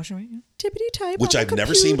filed my motion, right? Tippity type, which on the I've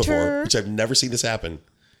never seen before. computer. Which I've never seen this happen.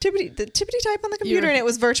 Tippity type on the computer, and it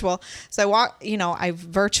was virtual. So I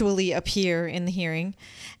virtually appear in the hearing,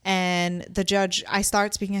 and the judge. I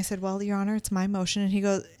start speaking. I said, "Well, Your Honor, it's my motion,"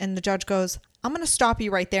 and the judge goes, "I'm going to stop you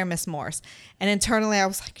right there, Miss Morse." And internally, I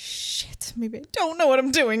was like, "Shit, maybe I don't know what I'm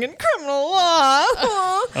doing in criminal law."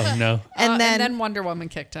 Oh no. and then Wonder Woman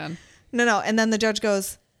kicked in. No. And then the judge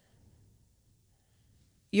goes,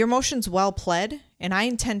 "Your motion's well pled, and I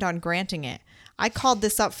intend on granting it. I called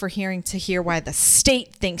this up for hearing to hear why the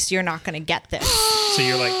state thinks you're not going to get this." So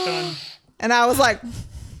you're like done. And I was like,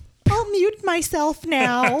 I'll mute myself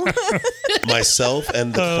now. Myself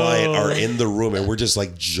and the Oh. client are in the room, and we're just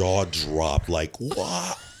like jaw dropped, like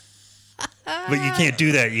what? But you can't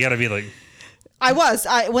do that. You got to be like,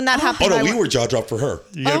 When that Oh happened. no, I we wa- were jaw dropped for her.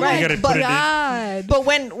 you got right, to but put it in. God. But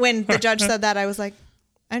when the judge said that, I was like,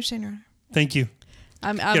 I understand, Your Honor. Thank you.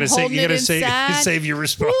 I'm You gotta holding it inside. save your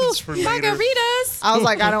response Ooh, for later. margaritas. I was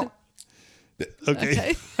like, I don't.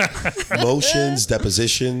 Okay. Motions,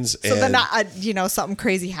 depositions, So and then, something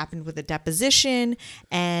crazy happened with the deposition,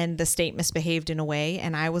 and the state misbehaved in a way.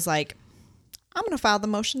 And I was like, I'm going to file the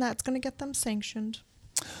motion that's going to get them sanctioned.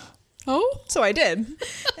 Oh. So I did.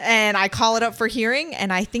 And I call it up for hearing,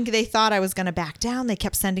 and I think they thought I was going to back down. They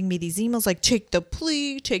kept sending me these emails like, take the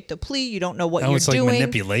plea. You don't know what Oh, you're it's like doing.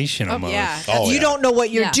 manipulation almost. Yeah. Oh, You yeah. don't know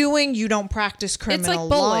what you're Yeah. doing. You don't practice It's criminal like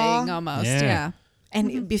bullying law. almost. Yeah. Yeah.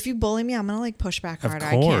 And if you bully me, I'm going to like push back Of harder.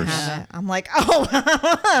 I can't course. have it. I'm like, oh,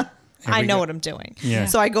 I we know go- what I'm doing. Yeah.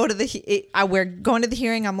 So I go to we're going to the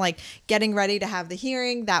hearing. I'm like getting ready to have the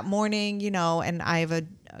hearing that morning, and I have a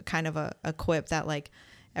kind of a quip that like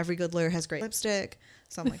every good lawyer has great lipstick.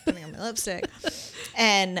 So I'm like putting on my lipstick.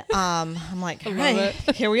 And I'm like, all right,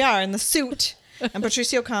 here we are in the suit. And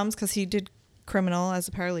Patricio comes because he did criminal as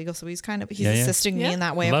a paralegal. So he's assisting me in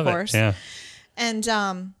that way, Love of course. It. Yeah.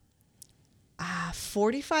 And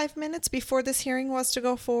 45 minutes before this hearing was to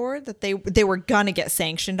go forward, that they were gonna get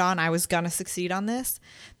sanctioned on, I was gonna succeed on this,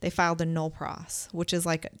 they filed a null pros, which is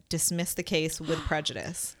like dismiss the case with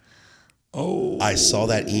prejudice. Oh, I saw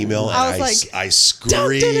that email and I was like, I screamed.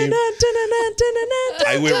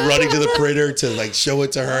 I went running to the printer to like show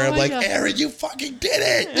it to her. I'm like, God. Erin, you fucking did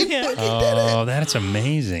it! You fucking did it! Oh, that's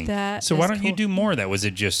amazing. That why is don't you cool. do more of that? Was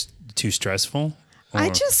it just too stressful? I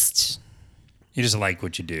Or just you just like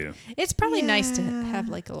what you do. It's probably nice to Yeah. have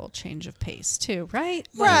like a little change of pace too, right?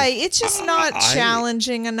 right. It's just not I-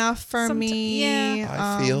 challenging enough for Somet- me.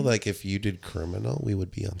 yeah. I feel like if you did criminal, we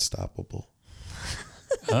would be unstoppable.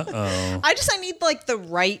 I need like the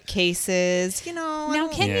right cases, you know. I Now,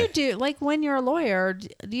 don't- can Yeah. you do like when you're a lawyer?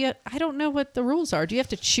 Do you? I don't know what the rules are. Do you have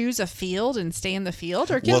to choose a field and stay in the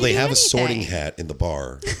field, or can Well, you they do have anything? a sorting hat in the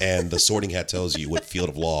bar, and the sorting hat tells you what field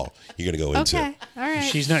of law you're going to go into. Okay, all right.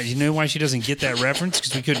 She's not. You know why she doesn't get that reference?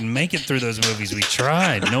 Because we couldn't make it through those movies. We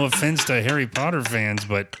tried. No offense to Harry Potter fans,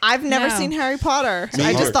 but I've never No. seen Harry Potter. Me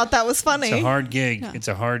I just either. thought that was funny. it's a hard gig. It's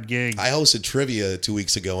a hard gig. I hosted trivia 2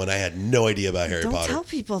 weeks ago, and I had no idea about Harry Don't Potter. tell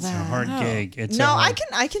people that. It's a hard gig. It's No, a I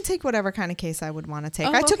hard, can take whatever kind of case I would want to take.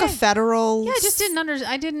 Oh, I took a okay. federal. Yeah, I just didn't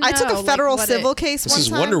understand. I didn't. I took know, a like, federal what civil it- case. This one is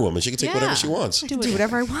time. Wonder Woman. She can take Yeah. whatever she wants. I can do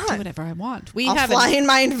whatever I want. Do whatever I want. We I'll have fly in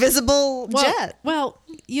my invisible jet. Well,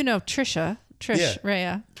 you know Trish Yeah.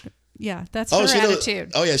 Rhea. Yeah, that's Oh, her she knows-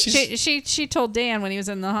 attitude. oh, yeah, she's- she told Dan when he was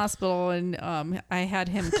in the hospital, and I had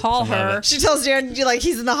him call her. it. She tells Darren,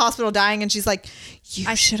 he's in the hospital dying, and she's like,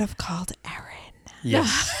 "You should have called Erin."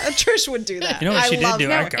 yes. Trish would do that. You know what she did love do? her.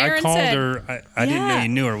 No, I Erin called said- her. I didn't know Yeah. you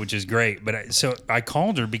knew her, which is great. But so I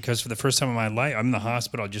called her because for the first time in my life, I'm in the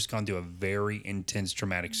hospital. I've just gone through a very intense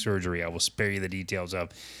traumatic surgery. I will spare you the details of,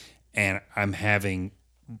 and I'm having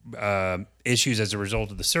issues as a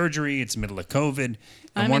result of the surgery. It's the middle of COVID.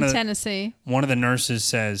 And I'm in Tennessee. One of the nurses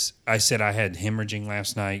says, I said I had hemorrhaging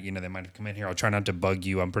last night. You know, they might have come in here. I'll try not to bug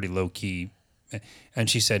you. I'm pretty low key. And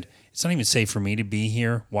she said, it's not even safe for me to be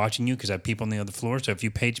here watching you because I have people on the other floor. So if you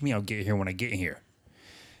page me, I'll get here when I get here.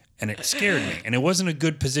 And it scared me. And it wasn't a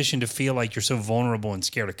good position to feel like you're so vulnerable and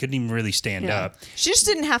scared. I couldn't even really stand Yeah. up. She just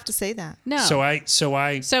didn't have to say that. No. So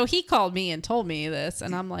So he called me and told me this,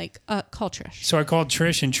 and I'm like, call Trish. So I called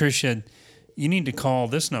Trish, and Trish said, you need to call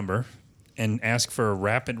this number and ask for a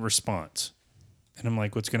rapid response. And I'm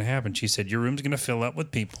like, what's going to happen? She said, your room's going to fill up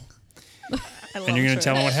with people. And you're going to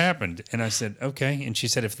tell them what happened. And I said, okay. And she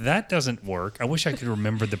said, if that doesn't work, I wish I could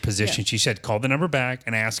remember the position. She said, call the number back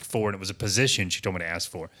and ask for it. It was a position she told me to ask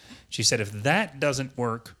for. She said, if that doesn't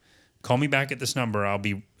work, call me back at this number. I'll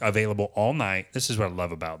be available all night. This is what I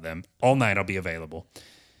love about them. All night I'll be available.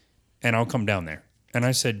 And I'll come down there. And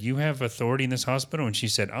I said, you have authority in this hospital? And she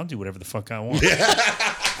said, I'll do whatever the fuck I want.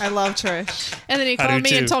 I love Trish. And then he I do called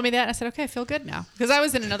me and too. told me that. I said, okay, I feel good now. Because I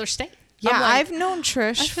was in another state. Yeah, I'm like, I've known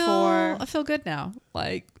Trish I feel good now.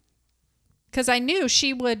 Like, because I knew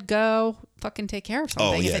she would go fucking take care of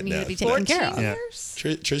something yeah, if it needed no. to be taken care of. Yeah. years.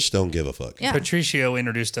 Trish don't give a fuck. Yeah. Patricio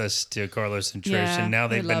introduced us to Carlos and Trish, Yeah, and now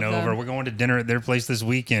we they've been love over. them. We're going to dinner at their place this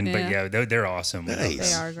weekend. But Yeah. yeah, they're awesome. We love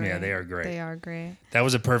Nice. them. They are great. Yeah, they are great. They are great. That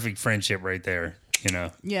was a perfect friendship right there. You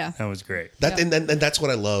know. Yeah. That was great. And that's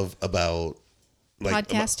what I love about like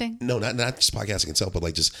Podcasting? no, not just podcasting itself, but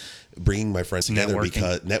like just bringing my friends together Networking.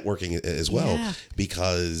 because networking as well. Yeah.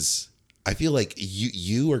 Because I feel like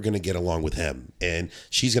you are going to get along with him, and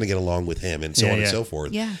she's going to get along with him, and so Yeah, on and yeah. so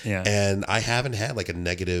forth. Yeah. Yeah. And I haven't had like a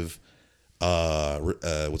negative.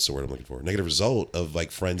 What's the word I'm looking for? Negative result of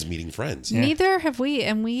like friends meeting friends. Neither have we,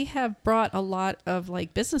 and we have brought a lot of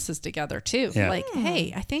like businesses together too. Yeah. Like,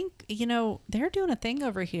 hey, I think they're doing a thing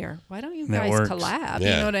over here. Why don't you That guys works. collab? You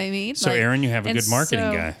Yeah. know what I mean? So, Aaron, you have a and good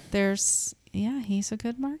marketing so guy. He's a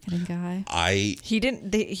good marketing guy. He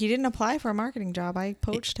didn't apply for a marketing job. I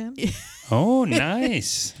poached him. Oh,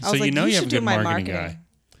 nice. I so was like, you know you have a should do good my marketing marketing.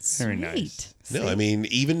 guy. Very nice. No, I mean,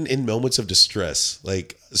 even in moments of distress,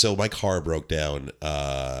 like, so my car broke down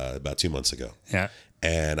about 2 months ago. Yeah.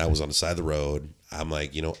 And I was on the side of the road. I'm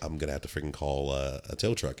like, I'm going to have to freaking call a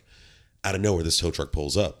tow truck. Out of nowhere, this tow truck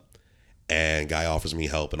pulls up. And guy offers me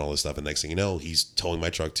help and all this stuff. And next thing you know, he's towing my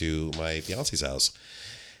truck to my fiance's house.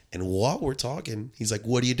 And while we're talking, he's like,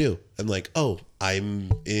 what do you do? I'm like, oh, I'm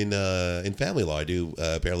in family law. I do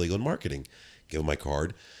paralegal and marketing. Give him my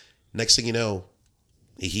card. Next thing you know,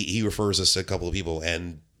 he refers us to a couple of people.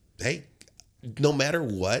 And hey, no matter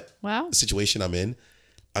what Wow. situation I'm in,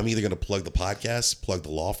 I'm either going to plug the podcast, plug the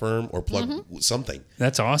law firm, or plug something.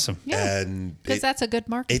 That's awesome. And Because that's a good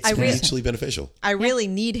market. it's mutually beneficial. I really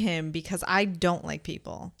need him because I don't like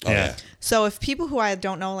people. Oh, yeah. So if people who I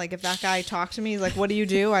don't know, like if that guy talked to me, he's like, "What do you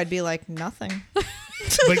do?" I'd be like, "Nothing."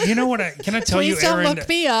 But you know what? Can I tell you, Please don't Aaron? look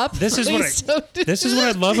me up. This is what Please don't do this is what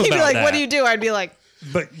I love He'd about be like, that. "What do you do?" I'd be like,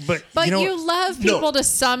 But But you know, you love people to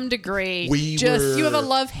some degree. You have a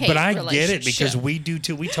love-hate but I relationship. get it because we do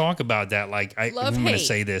too. We talk about that. Like I'm going to Love-hate.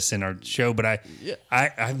 say this in our show, but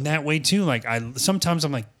I'm that way too. Like sometimes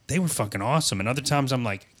I'm like, they were fucking awesome, and other times I'm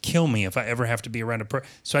like, kill me if I ever have to be around a person.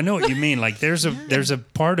 So I know what you mean. Like there's a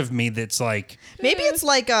part of me that's like, maybe it's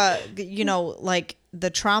like like the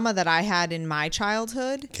trauma that I had in my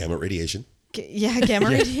childhood. Gamma radiation. Gamma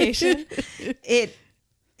radiation. It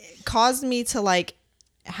caused me to like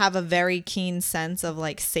have a very keen sense of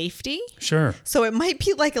like safety. sure. So it might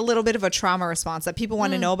be like a little bit of a trauma response that people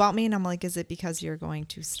want to know about me, and I'm like, is it because you're going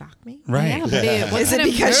to stalk me? Right. Yeah, what Is it kind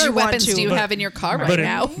of because murder you want weapons to- do you But- have in your car right But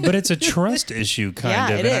now? but it's a trust issue, kind Yeah,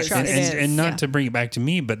 of. it is. And, It is. and not Yeah. to bring it back to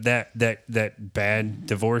me, but that bad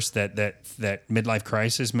divorce, that midlife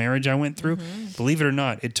crisis marriage I went through. Believe it or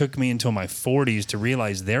not, it took me until my 40s to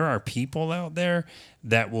realize there are people out there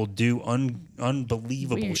that will do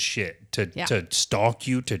unbelievable Weird. shit to Yeah. stalk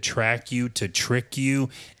you, to track you, to trick you,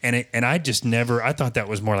 and I just never. I thought that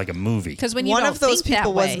was more like a movie. Because when you One don't of those think that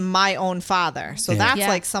people was way- my own father. So that's Yeah.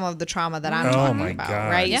 like some of the trauma that I'm Oh talking my about, God.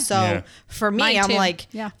 right? Yeah. So Yeah. for me, Mine I'm too. like,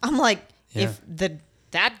 Yeah. Yeah. if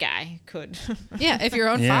that guy could, yeah, if your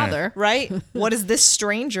own Yeah. father. right? What does this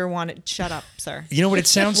stranger want? Shut up, sir. You know what? It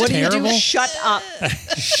sounds What do you terrible. do? Shut up.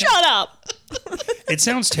 Shut up. It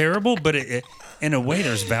sounds terrible, but in a way,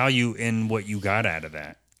 there's value in what you got out of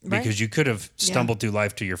that. Because Right. you could have stumbled through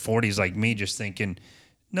life to your 40s like me, just thinking,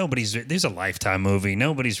 there's a Lifetime movie.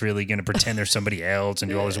 Nobody's really going to pretend there's somebody else and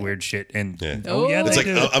do all this weird shit. And oh yeah, It's they like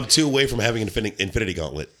do. I'm too away from having an Infinity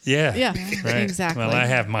Gauntlet. Yeah, Yeah, right. exactly. Well, I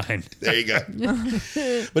have mine. There you go.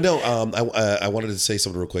 But no, I wanted to say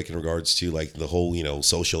something real quick in regards to like the whole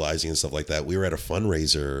socializing and stuff like that. We were at a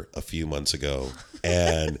fundraiser a few months ago,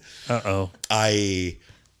 and Uh-oh.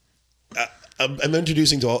 I'm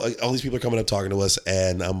introducing to all these people are coming up talking to us,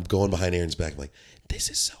 and I'm going behind Aaron's back. I'm like, this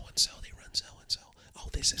is so and so. They run so and so. Oh,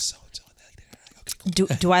 this is so and so. Okay,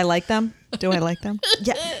 cool. Do I like them? Do I like them?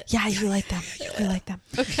 Yeah, you like them. You like them.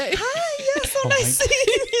 Okay. Hi, yes, so Oh nice my-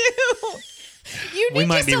 seeing you. You need We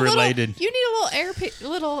might just be a little- related. You need a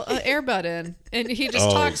little earbud in, and he just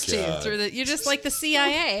Oh, talks to you God. through the. You're just like the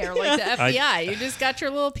CIA or like the FBI. You just got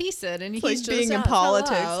your little piece in, and he's Like just being in out,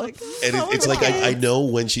 politics. hello. Like, And so it's like nice. I know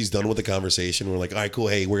when she's done with the conversation. We're like, all right, cool.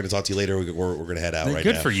 Hey, we're gonna talk to you later. We're gonna head out right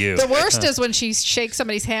Good now. for you. The worst is when she shakes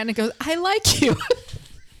somebody's hand and goes, "I like you."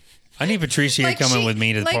 I need Patricia Like coming she- with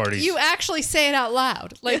me to the like parties. You actually say it out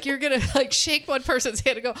loud. Like you're gonna like shake one person's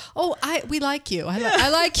hand and go, "Oh, we like you. I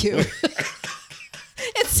like you."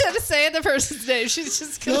 Instead of saying the person's name, she's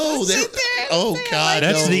just gonna No, sit there. And oh say, "I God, like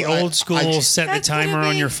That's no, the I- old school I- set the That's gonna timer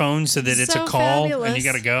on be your phone so that it's so a call and fabulous. you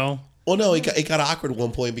got to go. Well, no, it got awkward at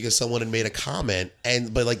one point because someone had made a comment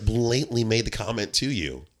but like blatantly made the comment to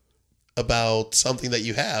you about something that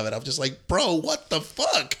you have, and I'm just like, bro, what the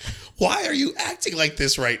fuck? Why are you acting like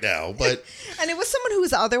this right now? But And it was someone who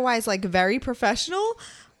was otherwise like very professional.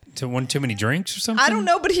 To one too many drinks or something? I don't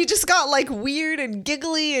know, but he just got like weird and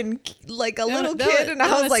giggly and like a little kid, and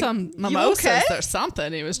I was like, some "You mimosas okay?" or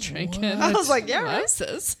something he was drinking. I was like, "Yeah, right."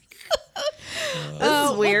 mimosas.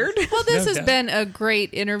 This is weird. Well, this No has doubt. been a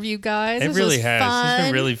great interview, guys. It This really was has. It's been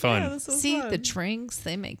fun. really fun. This was See fun. the drinks,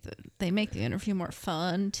 they make the interview more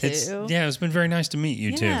fun too. It's been very nice to meet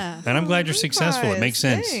you Yeah. too. And I'm glad you're successful. It makes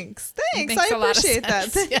sense. Thanks. Makes I a lot of appreciate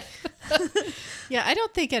that. sense. Yeah. Yeah, I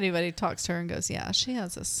don't think anybody talks to her and goes, "Yeah, she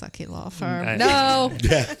has a sucky law firm." No,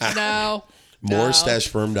 no.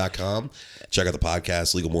 Morse-firm.com. Check out the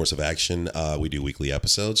podcast, Legal Morse of Action. We do weekly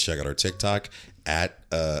episodes. Check out our TikTok at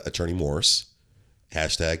Attorney Morse.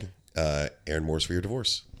 Hashtag Aaron Morse for your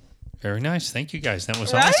divorce. Very nice. Thank you guys. That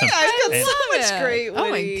was Right? awesome. I've got And- so much Yeah. great. Oh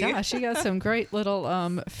my witty- gosh, you got some great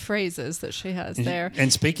little phrases that she has there.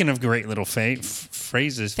 And speaking of great little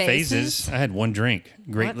phrases, Phases? I had one drink.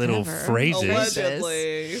 Great little Whatever. phrases.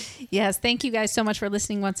 Allegedly. Yes, thank you guys so much for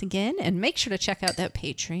listening once again, and make sure to check out that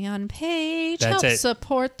Patreon page. That's Help it.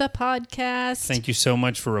 support the podcast. Thank you so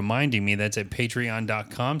much for reminding me. That's at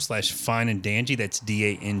patreon.com/fineanddangy. That's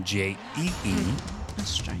DANJEE. That's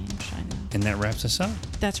strange, I know. And that wraps us up.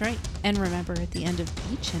 That's right. And remember, at the end of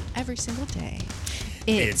each and every single day,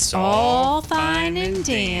 It's all fine and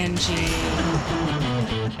dangy.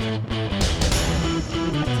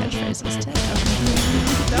 Catchphrases too.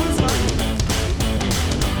 That was fun.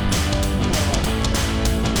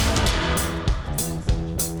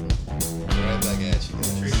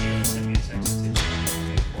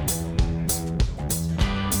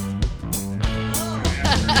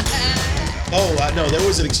 No, there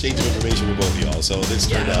was an exchange of information with both of y'all, so this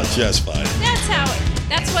turned out just fine.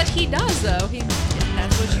 That's what he does, though.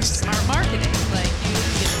 That's what you smart marketing.